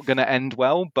 That's not going to end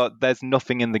well, but there's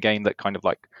nothing in the game that kind of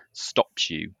like stops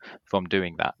you from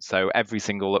doing that. So every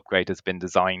single upgrade has been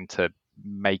designed to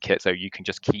make it so you can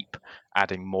just keep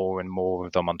adding more and more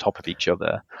of them on top of each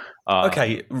other.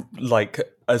 Okay,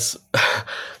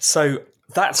 so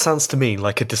that sounds to me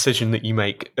like a decision that you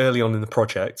make early on in the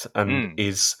project and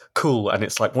is cool. And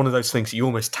it's like one of those things you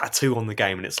almost tattoo on the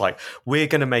game. And it's like, we're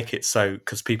going to make it so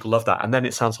because people love that. And then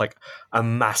it sounds like a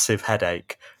massive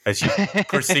headache as you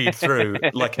proceed through.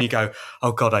 Like, and you go,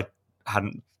 oh God,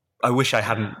 I wish I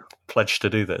hadn't pledged to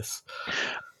do this.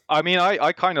 I mean,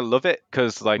 I kind of love it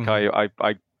because like I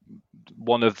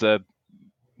one of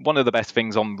the best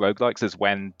things on roguelikes is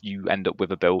when you end up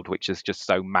with a build which is just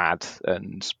so mad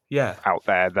and out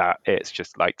there that it's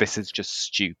just like, this is just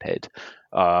stupid.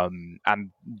 And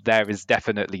there is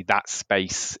definitely that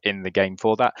space in the game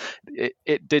for that.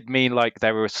 It did mean like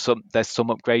there's some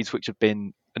upgrades which have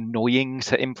been annoying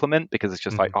to implement because it's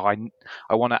just like,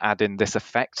 I want to add in this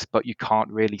effect, but you can't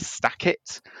really stack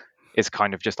it. It's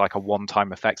kind of just like a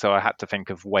one-time effect. So I had to think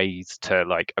of ways to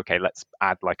like, okay, let's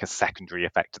add like a secondary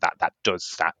effect to that does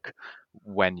stack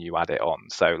when you add it on.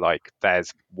 So like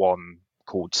there's one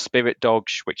called Spirit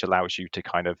Dodge, which allows you to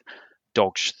kind of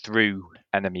dodge through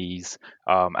enemies.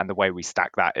 And the way we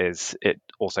stack that is it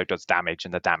also does damage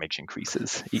and the damage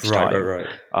increases each time. Right.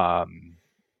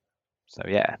 So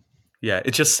yeah. Yeah,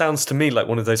 it just sounds to me like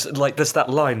one of those, like there's that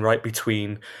line right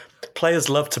between players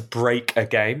love to break a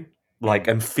game, like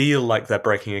and feel like they're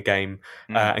breaking a game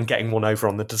and getting one over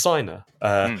on the designer,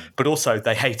 but also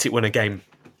they hate it when a game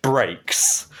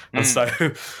breaks. And so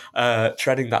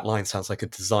treading that line sounds like a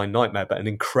design nightmare, but an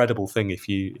incredible thing if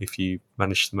you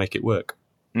manage to make it work.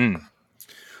 Well,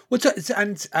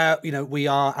 and you know, we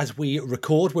are, as we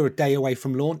record, we're a day away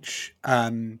from launch.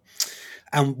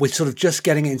 And we're sort of just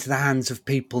getting it into the hands of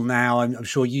people now. I'm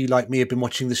sure you, like me, have been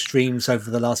watching the streams over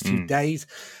the last few days.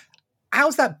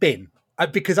 How's that been?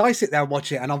 Because I sit there and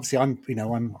watch it, and obviously I'm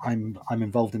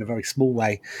involved in a very small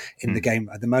way in the game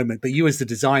at the moment. But you, as the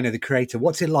designer, the creator,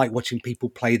 what's it like watching people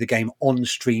play the game on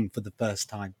stream for the first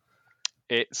time?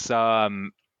 It's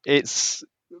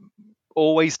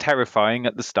always terrifying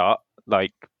at the start,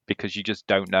 like because you just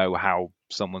don't know how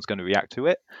someone's going to react to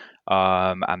it,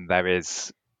 and there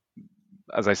is,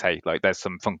 as I say, like there's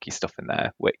some funky stuff in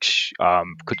there which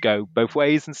could go both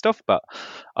ways and stuff. But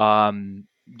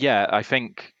yeah, I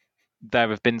think there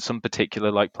have been some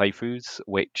particular like playthroughs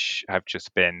which have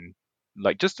just been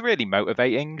like just really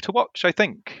motivating to watch. I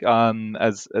think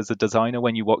as a designer,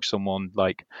 when you watch someone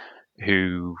like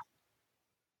who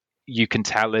you can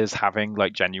tell is having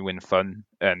like genuine fun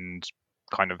and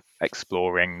kind of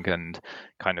exploring and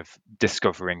kind of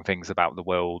discovering things about the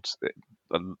world.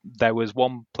 There was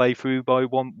one playthrough by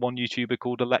one YouTuber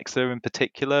called Alexa in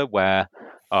particular where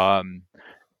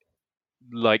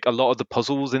like a lot of the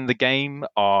puzzles in the game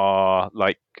are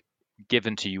like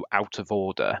given to you out of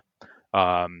order.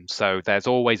 So there's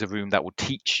always a room that will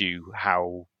teach you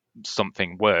how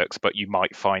something works, but you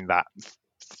might find that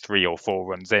 3 or 4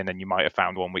 runs in, and you might have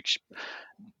found one which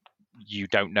you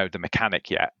don't know the mechanic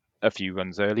yet a few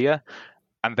runs earlier.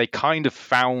 And they kind of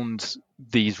found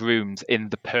these rooms in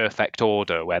the perfect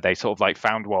order where they sort of like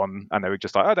found one and they were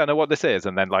just like, I don't know what this is.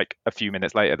 And then like a few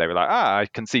minutes later, they were like, I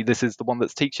can see this is the one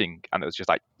that's teaching. And it was just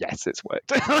like, yes, it's worked.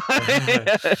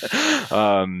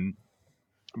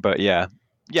 But yeah,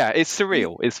 it's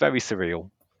surreal. It's very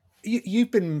surreal. You've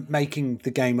been making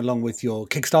the game along with your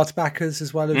Kickstarter backers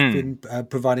as well, have been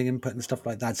providing input and stuff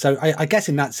like that. So I guess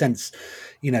in that sense,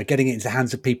 getting it into the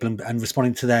hands of people and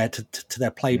responding to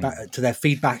their playback, to their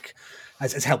feedback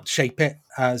has helped shape it.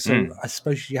 So I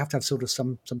suppose you have to have sort of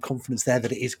some confidence there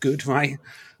that it is good, right?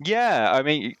 Yeah, I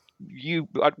mean,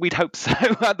 we'd hope so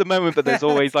at the moment, but there's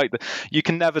always like you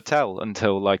can never tell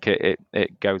until like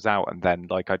it goes out, and then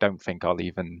like I don't think I'll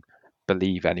even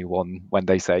believe anyone when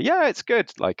they say yeah it's good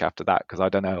like after that, because I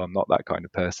don't know, I'm not that kind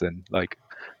of person. Like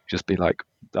just be like,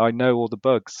 I know all the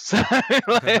bugs.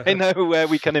 Like, I know where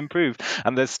we can improve,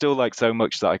 and there's still like so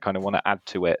much that I kind of want to add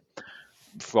to it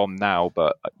from now.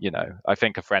 But I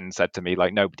think a friend said to me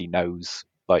like nobody knows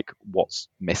like what's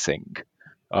missing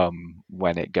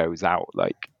when it goes out.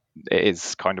 Like it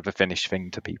is kind of a finished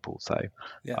thing to people. So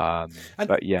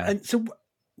and so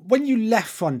when you left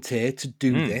Frontier to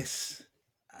do this,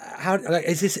 how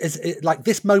is it like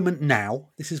this moment now?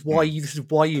 This is why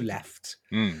you left.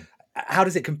 How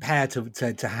does it compare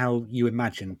to how you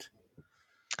imagined?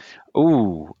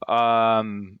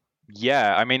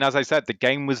 Yeah. I mean, as I said, the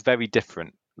game was very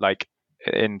different, like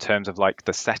in terms of like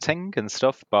the setting and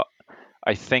stuff. But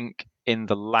I think in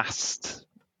the last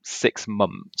 6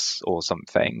 months or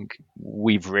something,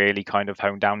 we've really kind of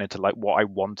honed down into like what I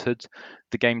wanted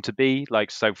the game to be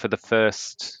like. So for the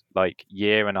first like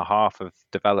year and a half of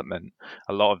development,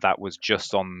 a lot of that was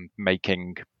just on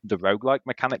making the roguelike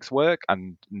mechanics work,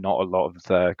 and not a lot of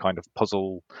the kind of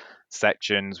puzzle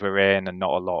sections were in, and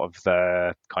not a lot of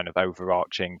the kind of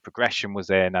overarching progression was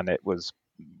in. And it was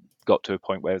got to a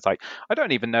point where it's like, I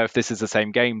don't even know if this is the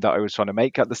same game that I was trying to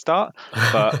make at the start.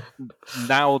 But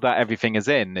now that everything is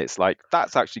in, it's like,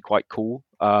 that's actually quite cool.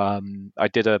 I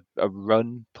did a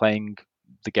run playing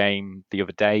the game the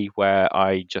other day where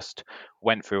I just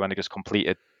went through and I just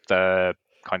completed the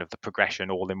kind of the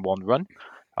progression all in one run.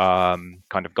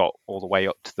 Kind of got all the way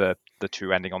up to the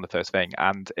true ending on the first thing,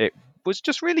 and it was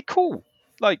just really cool.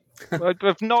 Like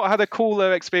I've not had a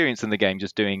cooler experience in the game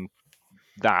just doing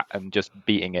that and just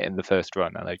beating it in the first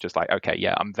run. And I was just like, okay,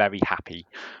 yeah, I'm very happy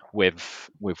with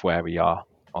where we are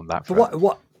on that front.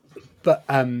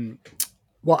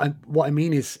 What I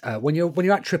mean is when you're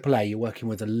at AAA, you're working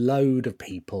with a load of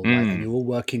people, right? And you're all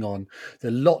working on, there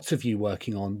are lots of you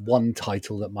working on one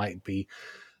title that might be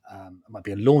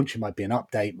a launch, it might be an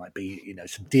update, might be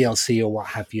some DLC or what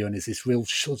have you, and it's this real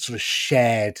sort of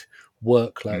shared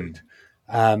workload.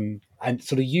 And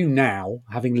sort of you now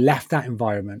having left that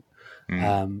environment,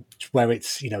 where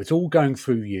it's it's all going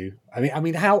through you. I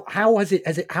mean, how has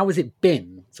it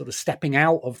been sort of stepping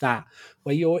out of that,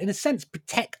 where you're in a sense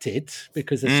protected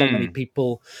because there's so many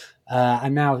people,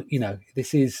 and now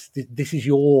this is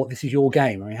your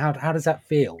game. I mean, how does that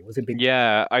feel? Was it big?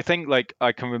 Yeah, I think like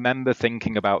I can remember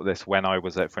thinking about this when I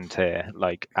was at Frontier,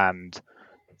 like, and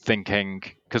thinking,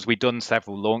 because we'd done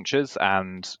several launches,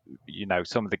 and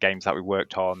some of the games that we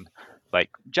worked on, like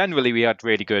generally we had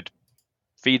really good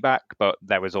feedback, but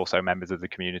there was also members of the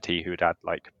community who'd had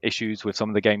like issues with some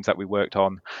of the games that we worked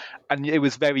on, and it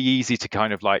was very easy to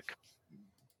kind of like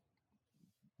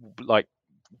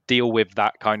deal with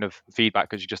that kind of feedback,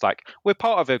 because you're just like, we're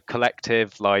part of a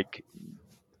collective, like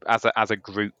as a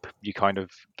group you kind of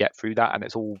get through that and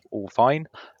it's all fine.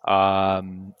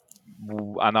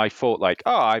 And I thought like,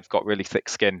 I've got really thick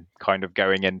skin kind of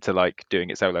going into like doing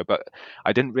it solo, but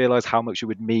I didn't realize how much it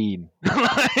would mean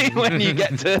like, when you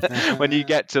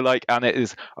get to like, and it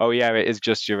is, it is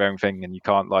just your own thing, and you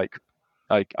can't like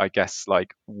I guess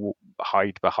like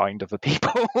hide behind other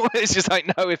people. It's just like,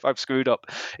 no, if I've screwed up,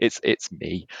 it's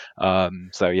me.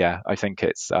 So yeah, I think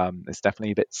it's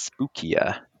definitely a bit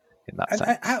spookier in that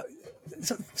sense.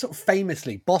 Sort of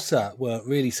famously, Bossa were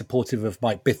really supportive of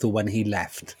Mike Bithell when he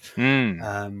left.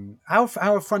 How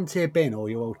have Frontier been, or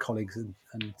your old colleagues? And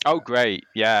great,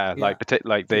 yeah. Like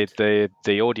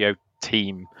the audio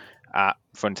team at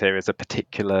Frontier is a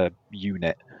particular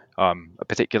unit, a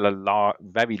particular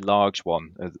very large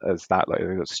one, as that, like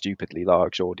a stupidly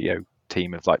large audio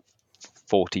team of like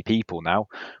 40 people now,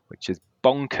 which is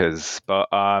bonkers. But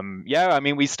I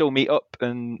mean, we still meet up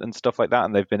and stuff like that,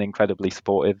 and they've been incredibly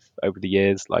supportive over the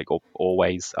years, like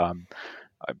always.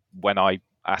 When I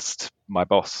asked my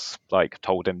boss, like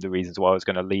told him the reasons why I was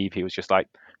going to leave, he was just like,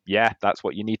 yeah, that's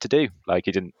what you need to do. Like,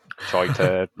 he didn't try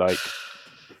to like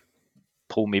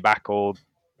pull me back or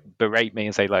berate me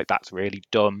and say like, that's really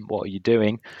dumb, what are you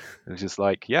doing? It was just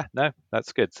like, yeah, no,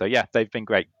 that's good. So yeah, they've been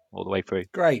great all the way through.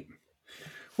 Great.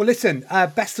 Well, listen,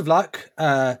 best of luck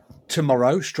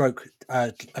tomorrow,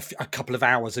 a couple of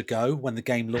hours ago when the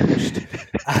game launched.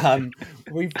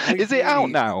 Is it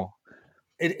out now?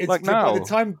 It's like now. By the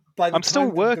time I'm still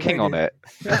working on it.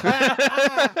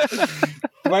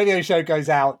 The radio show goes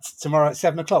out tomorrow at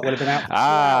 7 o'clock. Will have been out for 2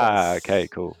 hours. Okay,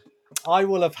 cool. I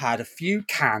will have had a few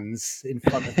cans in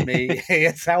front of me.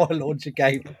 Here's how I launch a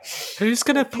game. Who's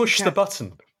going to push the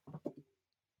button?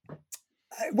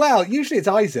 Well, usually it's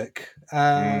Isaac,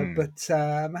 but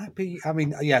I'm happy. I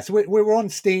mean, yeah. So we're on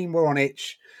Steam, we're on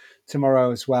Itch tomorrow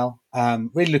as well.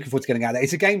 Really looking forward to getting out there.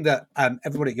 It's a game that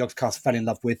everybody at Yogscast fell in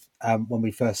love with when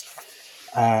we first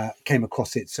came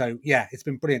across it. So yeah, it's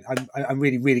been brilliant. I'm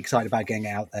really, really excited about getting it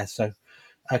out there. So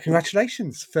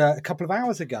congratulations for a couple of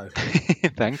hours ago.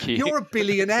 Thank you. You're a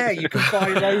billionaire. You can buy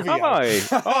Rovio. Am I?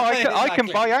 Oh, I can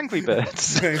buy Angry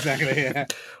Birds. Exactly, yeah.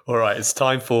 All right, it's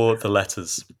time for the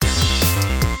letters.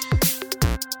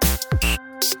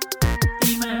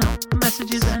 Email,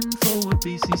 messages, and forward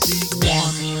BCC.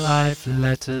 One Life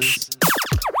letters.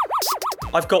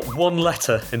 I've got one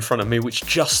letter in front of me which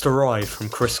just arrived from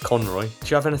Chris Conroy. Do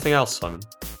you have anything else, Simon?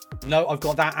 No, I've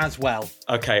got that as well.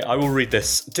 Okay, I will read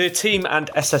this. Dear team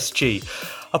and SSG,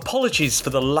 apologies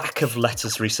for the lack of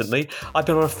letters recently. I've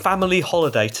been on a family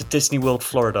holiday to Disney World,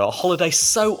 Florida. A holiday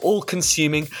so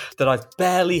all-consuming that I've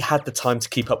barely had the time to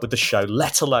keep up with the show,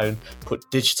 let alone put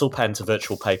digital pen to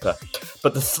virtual paper.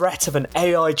 But the threat of an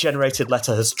AI-generated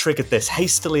letter has triggered this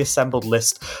hastily assembled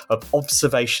list of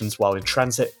observations while in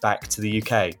transit back to the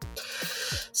UK.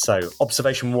 So,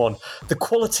 observation 1. The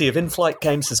quality of in-flight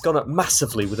games has gone up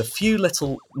massively with a few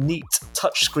little neat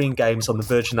touchscreen games on the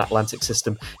Virgin Atlantic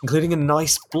system, including a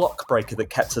nice block breaker that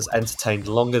kept us entertained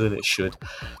longer than it should.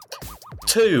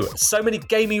 2. So many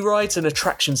gamey rides and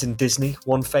attractions in Disney,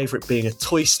 one favourite being a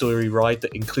Toy Story ride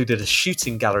that included a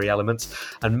shooting gallery element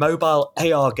and mobile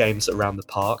AR games around the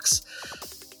parks.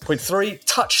 Point 3.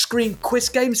 Touchscreen quiz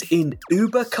games in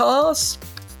Uber cars.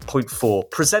 Point 4.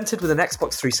 Presented with an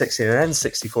Xbox 360 and an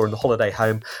N64 in the holiday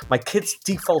home, my kids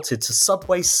defaulted to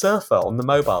Subway Surfer on the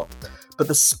mobile. But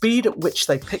the speed at which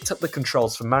they picked up the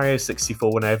controls from Mario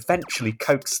 64 when I eventually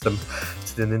coaxed them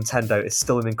to the Nintendo is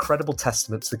still an incredible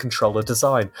testament to the controller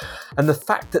design. And the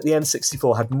fact that the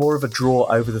N64 had more of a draw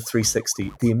over the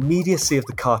 360, the immediacy of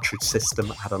the cartridge system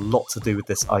had a lot to do with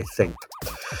this, I think.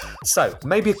 So,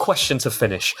 maybe a question to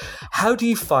finish. How do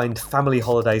you find family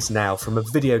holidays now from a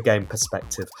video game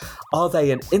perspective? Are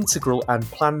they an integral and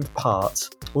planned part,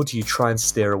 or do you try and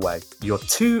steer away? You're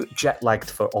too jet-lagged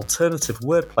for alternative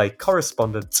wordplay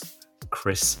correspondent,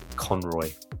 Chris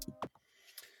Conroy.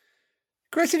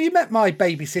 Chris, have you met my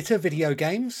babysitter, Video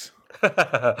Games?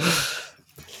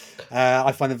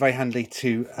 I find them very handy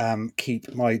to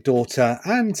keep my daughter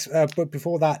and, but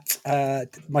before that,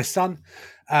 my son.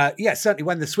 Yeah, certainly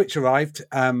when the Switch arrived,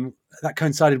 that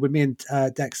coincided with me and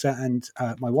Dexter and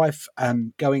my wife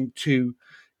going to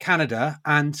Canada.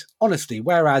 And honestly,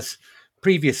 whereas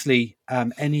previously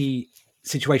any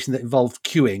situation that involved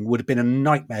queuing would have been a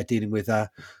nightmare dealing with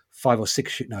a 5 or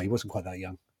 6 no, he wasn't quite that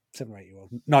young. 7 or 8 year old,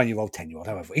 9-year-old, 10-year-old,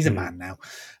 however. He's a man now.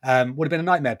 Would have been a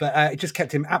nightmare, but it just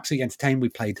kept him absolutely entertained. We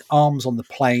played ARMS on the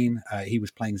plane. He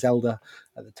was playing Zelda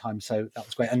at the time, so that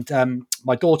was great. And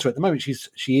my daughter at the moment,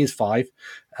 she is 5.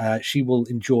 She will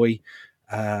enjoy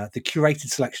the curated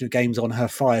selection of games on her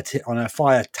Fire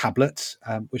tablet,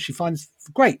 which she finds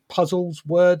great. Puzzles,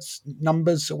 words,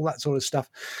 numbers, all that sort of stuff.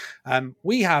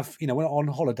 We have, we're not on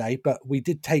holiday, but we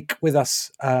did take with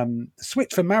us the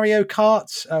Switch for Mario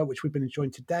Kart, which we've been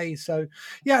enjoying today. So,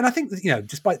 yeah, and I think,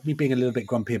 despite me being a little bit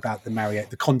grumpy about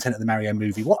the content of the Mario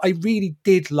movie, what I really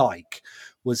did like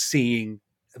was seeing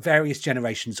various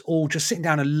generations all just sitting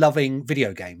down and loving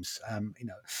video games,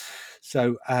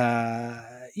 So,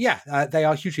 they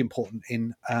are hugely important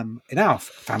in our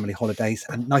family holidays,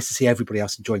 and nice to see everybody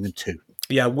else enjoying them too.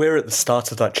 Yeah, we're at the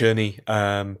start of that journey,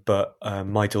 but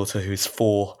my daughter, who's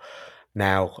 4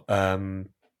 now,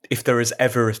 if there is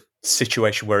ever a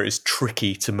situation where it is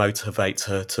tricky to motivate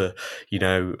her to,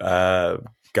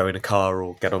 go in a car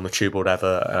or get on the tube or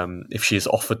whatever, if she is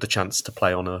offered the chance to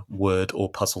play on a word or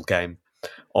puzzle game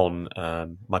on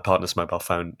my partner's mobile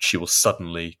phone, she will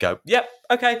suddenly go, yep,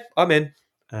 okay, I'm in.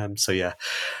 So yeah,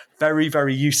 very,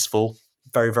 very useful,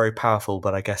 very, very powerful,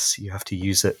 but I guess you have to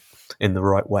use it in the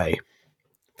right way.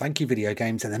 Thank you, Video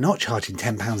Games. And they're not charging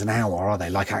 £10 an hour, are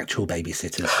they, like actual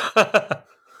babysitters?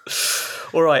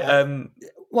 All right.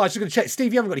 Well, I was just going to check.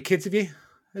 Steve, you haven't got any kids, have you?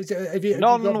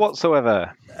 None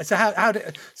whatsoever. So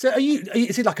are you?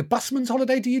 Is it like a busman's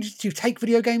holiday? Do you take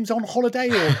video games on holiday,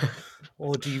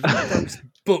 or do you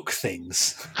book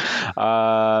things?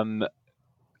 I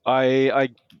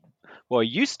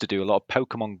used to do a lot of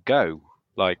Pokemon Go,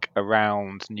 like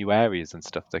around new areas and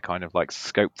stuff. They kind of like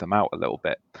scope them out a little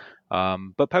bit.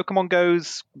 But Pokemon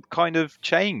Go's kind of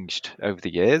changed over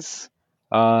the years.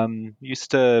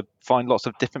 Used to find lots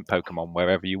of different Pokemon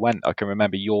wherever you went. I can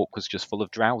remember York was just full of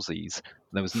Drowsees.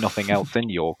 There was nothing else in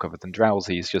York other than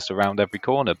Drowsees just around every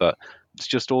corner, but it's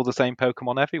just all the same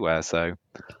Pokemon everywhere. So,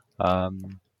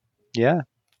 yeah,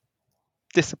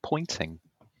 disappointing.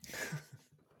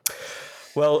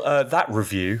 Well, that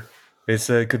review is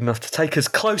good enough to take us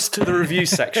close to the review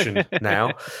section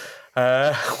now.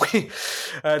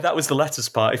 That was the letters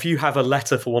part. If you have a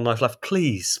letter for One Life Left,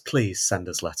 please send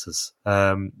us letters.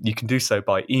 You can do so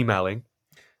by emailing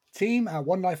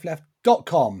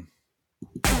team@onelifeleft.com.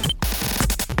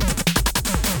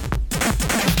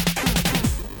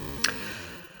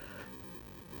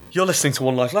 You're listening to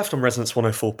One Life Left on Resonance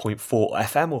 104.4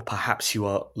 FM, or perhaps you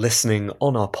are listening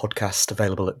on our podcast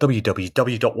available at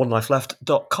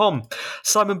www.onelifeleft.com.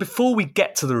 Simon, before we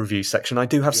get to the review section, I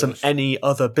do have some any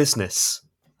other business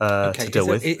to deal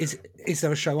with. Is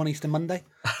there a show on Easter Monday?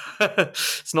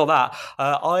 It's not that.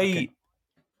 I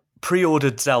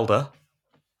pre-ordered Zelda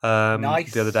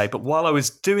the other day, but while I was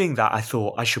doing that, I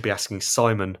thought I should be asking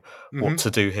Simon what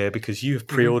to do here, because you have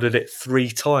pre-ordered it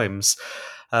 3 times.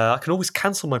 I can always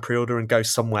cancel my pre-order and go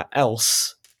somewhere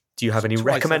else. Do you have any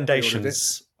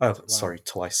recommendations? Oh, sorry,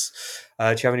 twice. Do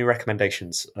you have any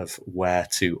recommendations of where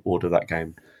to order that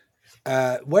game?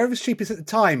 Wherever's cheapest at the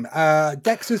time.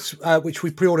 Dexter's, which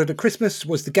we pre-ordered at Christmas,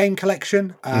 was the game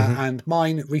collection, and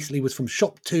mine recently was from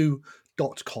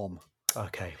shop2.com.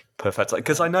 Okay, perfect.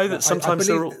 Because I know that sometimes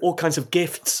there are all kinds of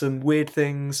gifts and weird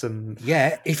things. And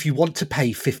yeah, if you want to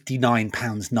pay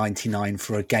 £59.99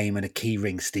 for a game and a key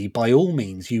ring, Steve, by all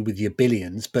means, you with your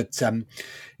billions. But if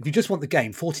you just want the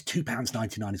game,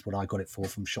 £42.99 is what I got it for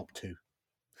from Shop2.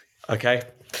 Okay.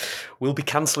 We'll be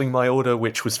cancelling my order,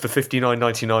 which was for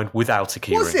 $59.99 without a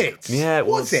key ring. Was it? Yeah, it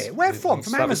was. Was it? Where from?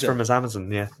 From Amazon? That was from Amazon,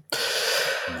 yeah.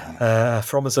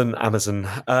 From Amazon.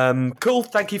 Cool.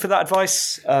 Thank you for that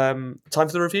advice. Time for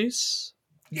the reviews?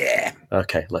 Yeah.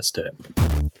 Okay, let's do it.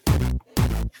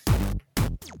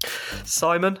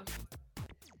 Simon,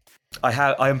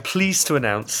 I am pleased to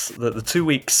announce that the 2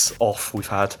 weeks off we've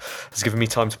had has given me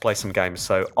time to play some games.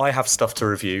 So I have stuff to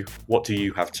review. What do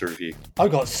you have to review?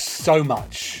 I've got so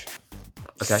much.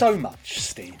 Okay. So much,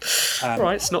 Steve.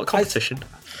 Right, it's not a competition.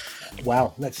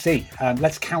 Well, let's see.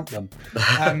 Let's count them.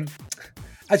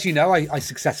 As you know, I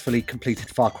successfully completed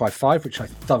Far Cry 5, which I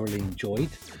thoroughly enjoyed.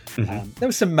 There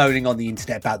was some moaning on the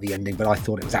internet about the ending, but I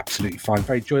thought it was absolutely fine.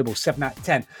 Very enjoyable, 7 out of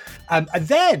 10. And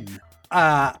then,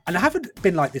 and I haven't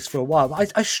been like this for a while,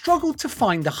 but I struggled to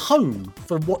find a home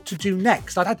for what to do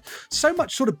next. I'd had so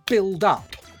much sort of build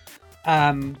up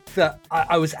that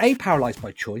I was A, paralysed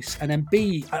by choice, and then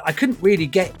B, I couldn't really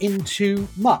get into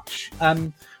much.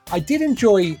 I did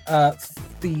enjoy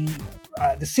the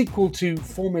sequel to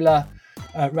Formula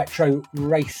Retro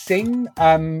Racing.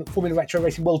 Formula Retro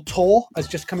Racing World Tour has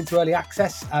just come into early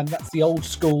access, and that's the old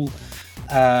school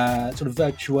sort of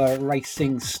Virtua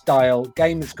Racing style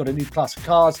game. It's got a new class of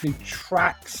cars, new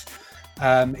tracks.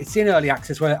 It's in early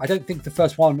access, where I don't think the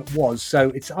first one was, so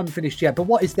it's unfinished yet. But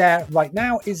what is there right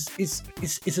now is as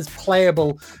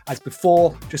playable as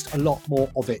before, just a lot more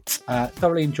of it.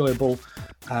 Thoroughly enjoyable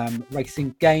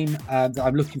racing game that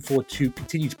I'm looking forward to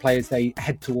continue to play as they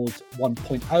head towards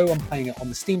 1.0. I'm playing it on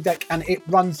the Steam Deck, and it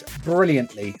runs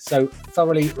brilliantly, so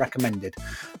thoroughly recommended.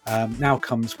 Now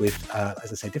comes with,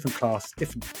 as I say, different class,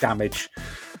 different damage,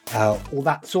 all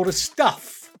that sort of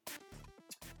stuff.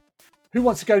 Who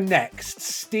wants to go next?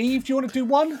 Steve, do you want to do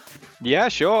one? Yeah,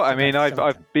 sure. I mean,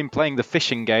 I've been playing the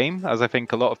fishing game, as I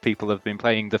think a lot of people have been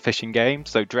playing the fishing game.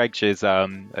 So Dredge is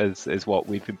what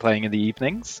we've been playing in the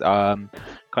evenings.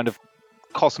 Kind of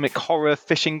cosmic horror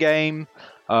fishing game.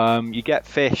 You get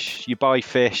fish, you buy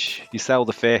fish, you sell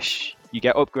the fish, you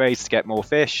get upgrades to get more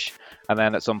fish, and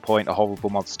then at some point a horrible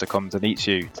monster comes and eats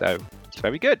you. So it's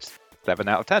very good. 7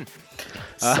 out of 10.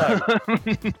 So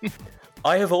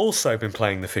I have also been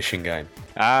playing the fishing game.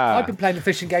 I've been playing the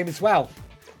fishing game as well.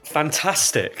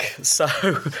 Fantastic. So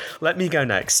let me go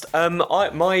next.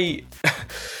 My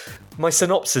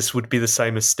synopsis would be the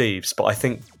same as Steve's, but I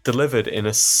think delivered in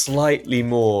a slightly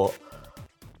more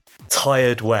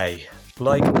tired way.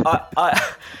 Like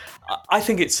I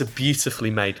think it's a beautifully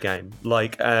made game.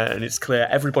 And it's clear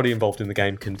everybody involved in the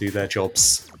game can do their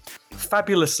jobs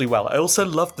fabulously well. I also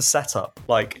love the setup.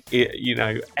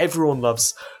 Everyone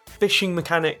loves fishing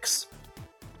mechanics.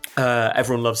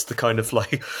 Everyone loves the kind of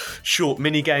short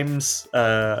mini games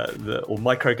or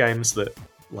micro games that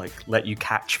let you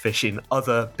catch fish in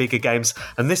other bigger games.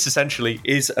 And this essentially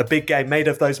is a big game made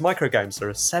of those micro games. There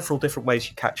are several different ways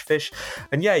you catch fish,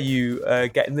 and you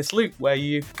get in this loop where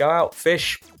you go out,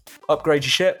 fish, upgrade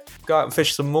your ship, go out and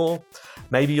fish some more.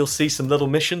 Maybe you'll see some little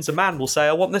missions. A man will say,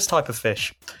 "I want this type of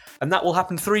fish." and that will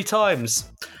happen 3 times.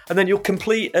 And then you'll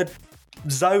complete a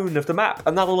zone of the map,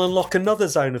 and that'll unlock another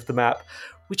zone of the map,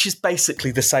 which is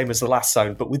basically the same as the last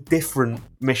zone, but with different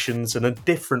missions and a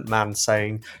different man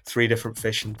saying 3 different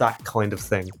fish and that kind of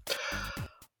thing.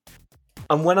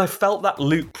 And when I felt that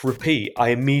loop repeat, I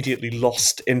immediately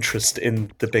lost interest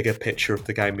in the bigger picture of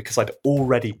the game because I'd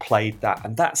already played that.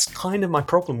 And that's kind of my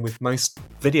problem with most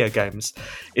video games,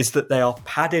 is that they are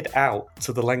padded out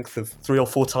to the length of 3 or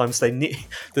 4 times they need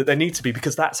to be,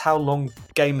 because that's how long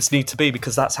games need to be,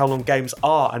 because that's how long games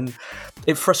are. And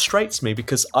it frustrates me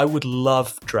because I would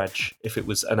love Dredge if it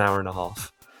was an hour and a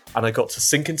half. And I got to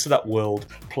sink into that world,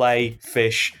 play,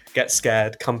 fish, get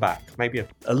scared, come back. Maybe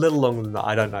a little longer than that,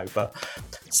 I don't know. But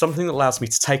something that allows me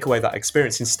to take away that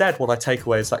experience. Instead, what I take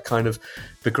away is that kind of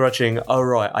begrudging, oh,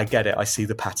 right, I get it, I see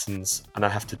the patterns, and I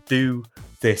have to do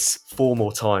this 4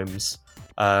 more times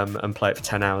and play it for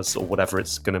 10 hours or whatever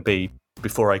it's going to be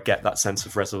before I get that sense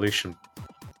of resolution.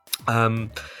 So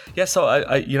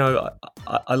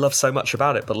I love so much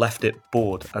about it, but left it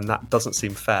bored, and that doesn't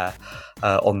seem fair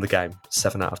on the game.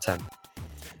 7 out of 10.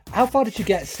 How far did you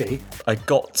get, Steve? I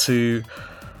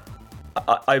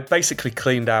basically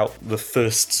cleaned out the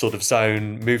first sort of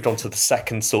zone, moved on to the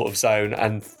second sort of zone,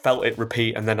 and felt it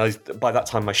repeat. And then by that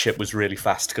time, my ship was really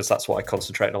fast because that's what I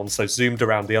concentrated on. So zoomed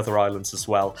around the other islands as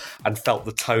well, and felt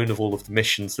the tone of all of the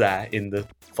missions there in the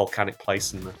volcanic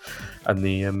place and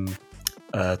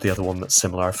the other one that's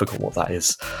similar. I forgot what that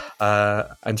is.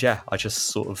 I just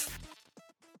sort of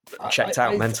checked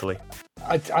out mentally.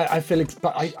 I feel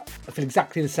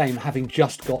exactly the same, having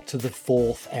just got to the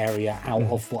 4th area out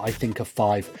of what I think are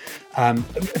 5. I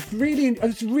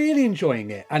was really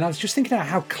enjoying it, and I was just thinking about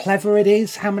how clever it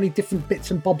is, how many different bits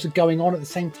and bobs are going on at the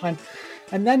same time.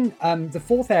 And then the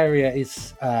 4th area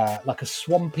is like a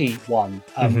swampy one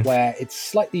where it's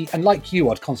slightly, and like you,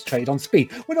 I'd concentrated on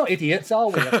speed. We're not idiots, are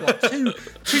we? I've got two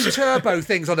turbo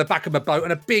things on the back of my boat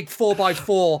and a big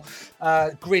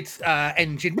 4x4 grid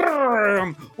engine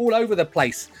all over the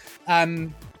place.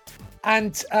 The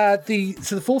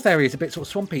 4th area is a bit sort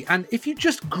of swampy, and if you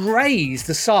just graze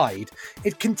the side,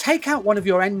 it can take out one of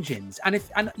your engines. And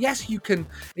yes, you can.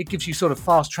 It gives you sort of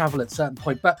fast travel at a certain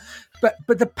point, but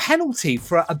the penalty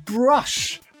for a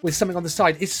brush with something on the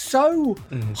side is so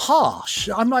harsh.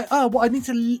 I'm like, oh, well, I need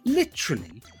to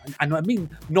literally, and I mean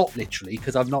not literally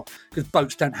because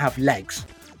boats don't have legs,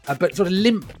 but sort of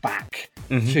limp back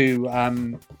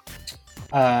to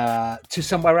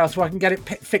somewhere else where I can get it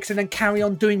fixed and then carry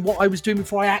on doing what I was doing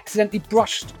before I accidentally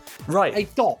brushed a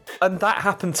dock. And that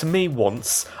happened to me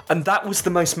once, and that was the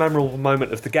most memorable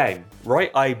moment of the game,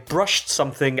 right? I brushed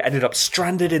something, ended up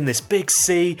stranded in this big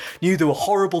sea, knew there were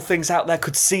horrible things out there,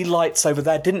 could see lights over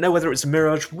there, didn't know whether it was a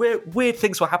mirage, weird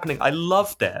things were happening. I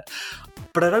loved it.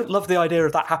 But I don't love the idea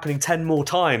of that happening 10 more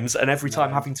times and every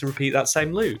time having to repeat that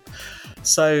same loop.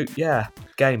 So, yeah,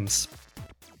 games.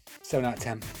 7 out of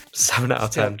 10. 7 out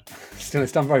of 10. Still,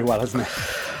 it's done very well, hasn't it?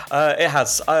 It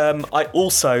has. I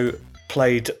also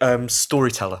played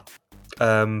Storyteller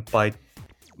by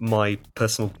my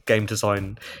personal game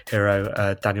design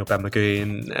hero, Daniel Ben-Magui.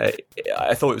 And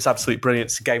I thought it was absolutely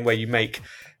brilliant. It's a game where you make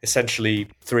essentially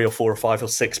 3 or 4 or 5 or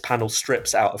 6 panel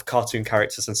strips out of cartoon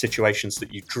characters and situations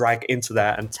that you drag into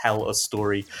there and tell a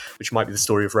story, which might be the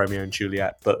story of Romeo and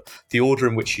Juliet. But the order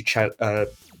in which you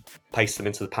paste them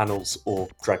into the panels or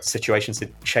drag the situations,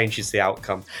 it changes the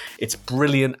outcome. It's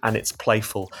brilliant and it's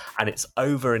playful, and it's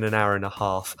over in an hour and a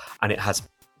half, and it has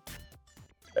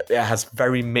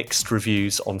very mixed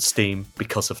reviews on Steam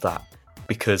because of that.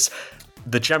 Because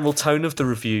the general tone of the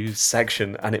reviews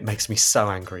section, and it makes me so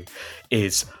angry,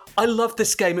 is, I love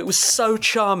this game, it was so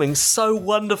charming, so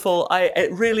wonderful, I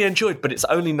really enjoyed, but it's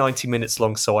only 90 minutes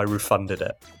long, so I refunded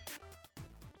it.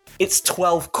 It's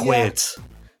 12 quid. Yeah.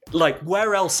 Like,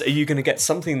 where else are you going to get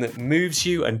something that moves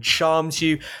you and charms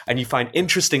you and you find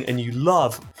interesting and you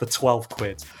love for 12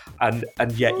 quid? And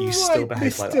yet you still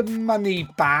behave like that. Mr.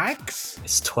 Moneybags.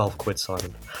 It's 12 quid,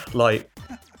 Simon. Like,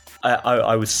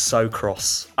 I was so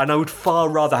cross. And I would far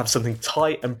rather have something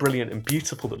tight and brilliant and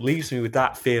beautiful that leaves me with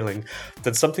that feeling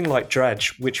than something like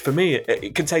Dredge, which for me,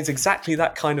 it contains exactly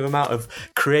that kind of amount of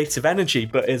creative energy,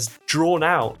 but is drawn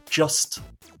out just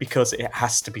because it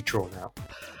has to be drawn out.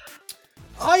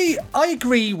 I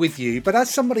agree with you, but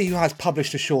as somebody who has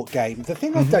published a short game, the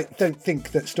thing I don't think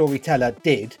that Storyteller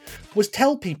did was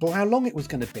tell people how long it was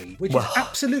going to be, which is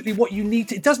absolutely what you need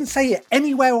to. It doesn't say it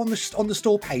anywhere on the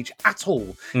store page at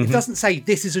all. It doesn't say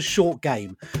this is a short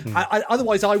game.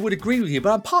 Otherwise, I would agree with you.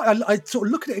 But I sort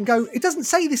of look at it and go, it doesn't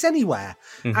say this anywhere.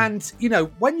 And you know,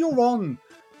 when you're on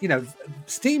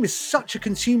Steam is such a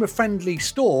consumer-friendly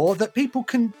store that people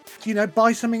can,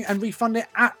 buy something and refund it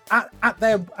at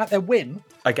their whim.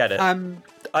 I get it.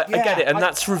 I get it, and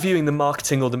that's reviewing the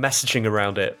marketing or the messaging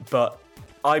around it. But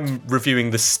I'm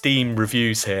reviewing the Steam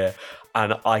reviews here,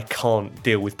 and I can't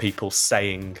deal with people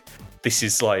saying this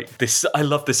is like this. I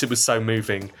love this. It was so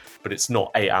moving, but it's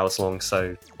not 8 hours long.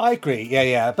 So I agree.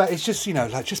 Yeah. But it's just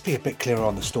just be a bit clearer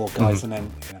on the store, guys. And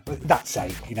then that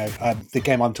said, the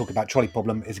game I'm talking about, Trolley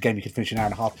Problem, is a game you can finish in an hour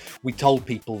and a half. We told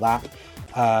people that,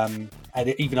 and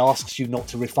it even asks you not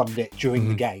to refund it during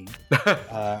the game,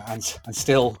 and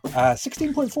still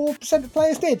 16.4% of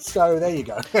players did. So there you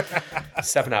go.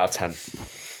 7 out of 10.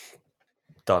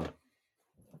 Done.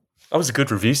 That was a good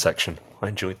review section. I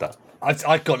enjoyed that.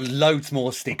 I've got loads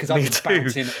more stick because I've been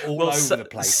bouncing all over the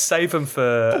place. Save them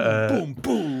for boom,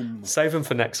 boom. Save them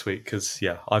for next week because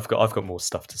I've got more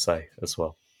stuff to say as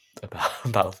well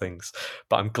about things.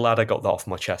 But I'm glad I got that off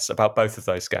my chest about both of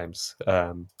those games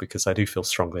because I do feel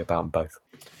strongly about them both.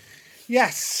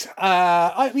 Yes,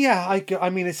 I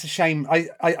mean it's a shame.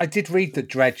 I did read that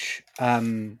Dredge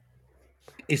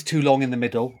is too long in the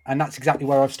middle, and that's exactly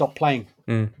where I've stopped playing.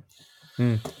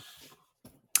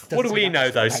 What do we know,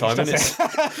 though, Simon?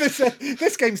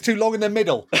 This game's too long in the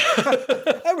middle.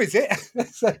 Oh, is it?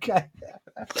 That's okay.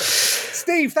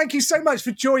 Steve, thank you so much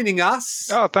for joining us.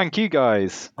 Oh, thank you,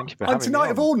 guys. Thank you for having me. And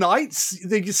tonight of all nights,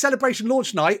 the celebration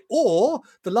launch night, or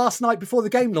the last night before the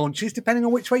game launches, depending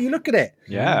on which way you look at it.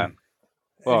 Yeah.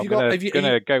 Well, I'm going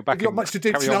to go back. Have you got much to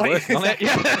do carry tonight? On it.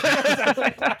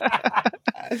 Yeah.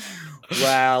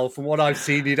 Well, from what I've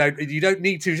seen, you don't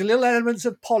need to. There's little elements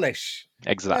of polish.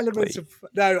 Exactly.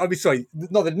 Sorry,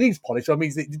 not that it needs polish. I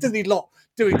mean, it doesn't need a lot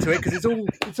doing to it because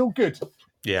it's all good.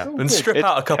 Yeah, and strip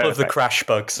out a couple of the crash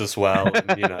bugs as well.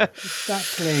 And,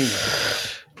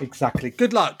 Exactly.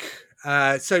 Good luck.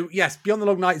 So yes, Beyond the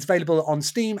Long Night is available on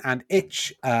Steam and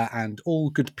itch and all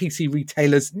good PC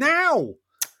retailers now.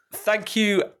 Thank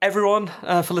you, everyone,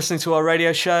 for listening to our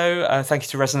radio show. Thank you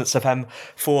to Resonance FM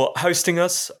for hosting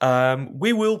us.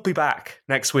 We will be back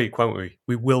next week, won't we?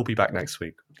 We will be back next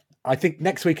week. I think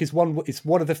next week is one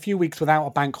of the few weeks without a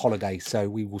bank holiday, so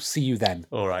we will see you then.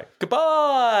 All right.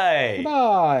 Goodbye.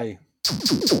 Goodbye.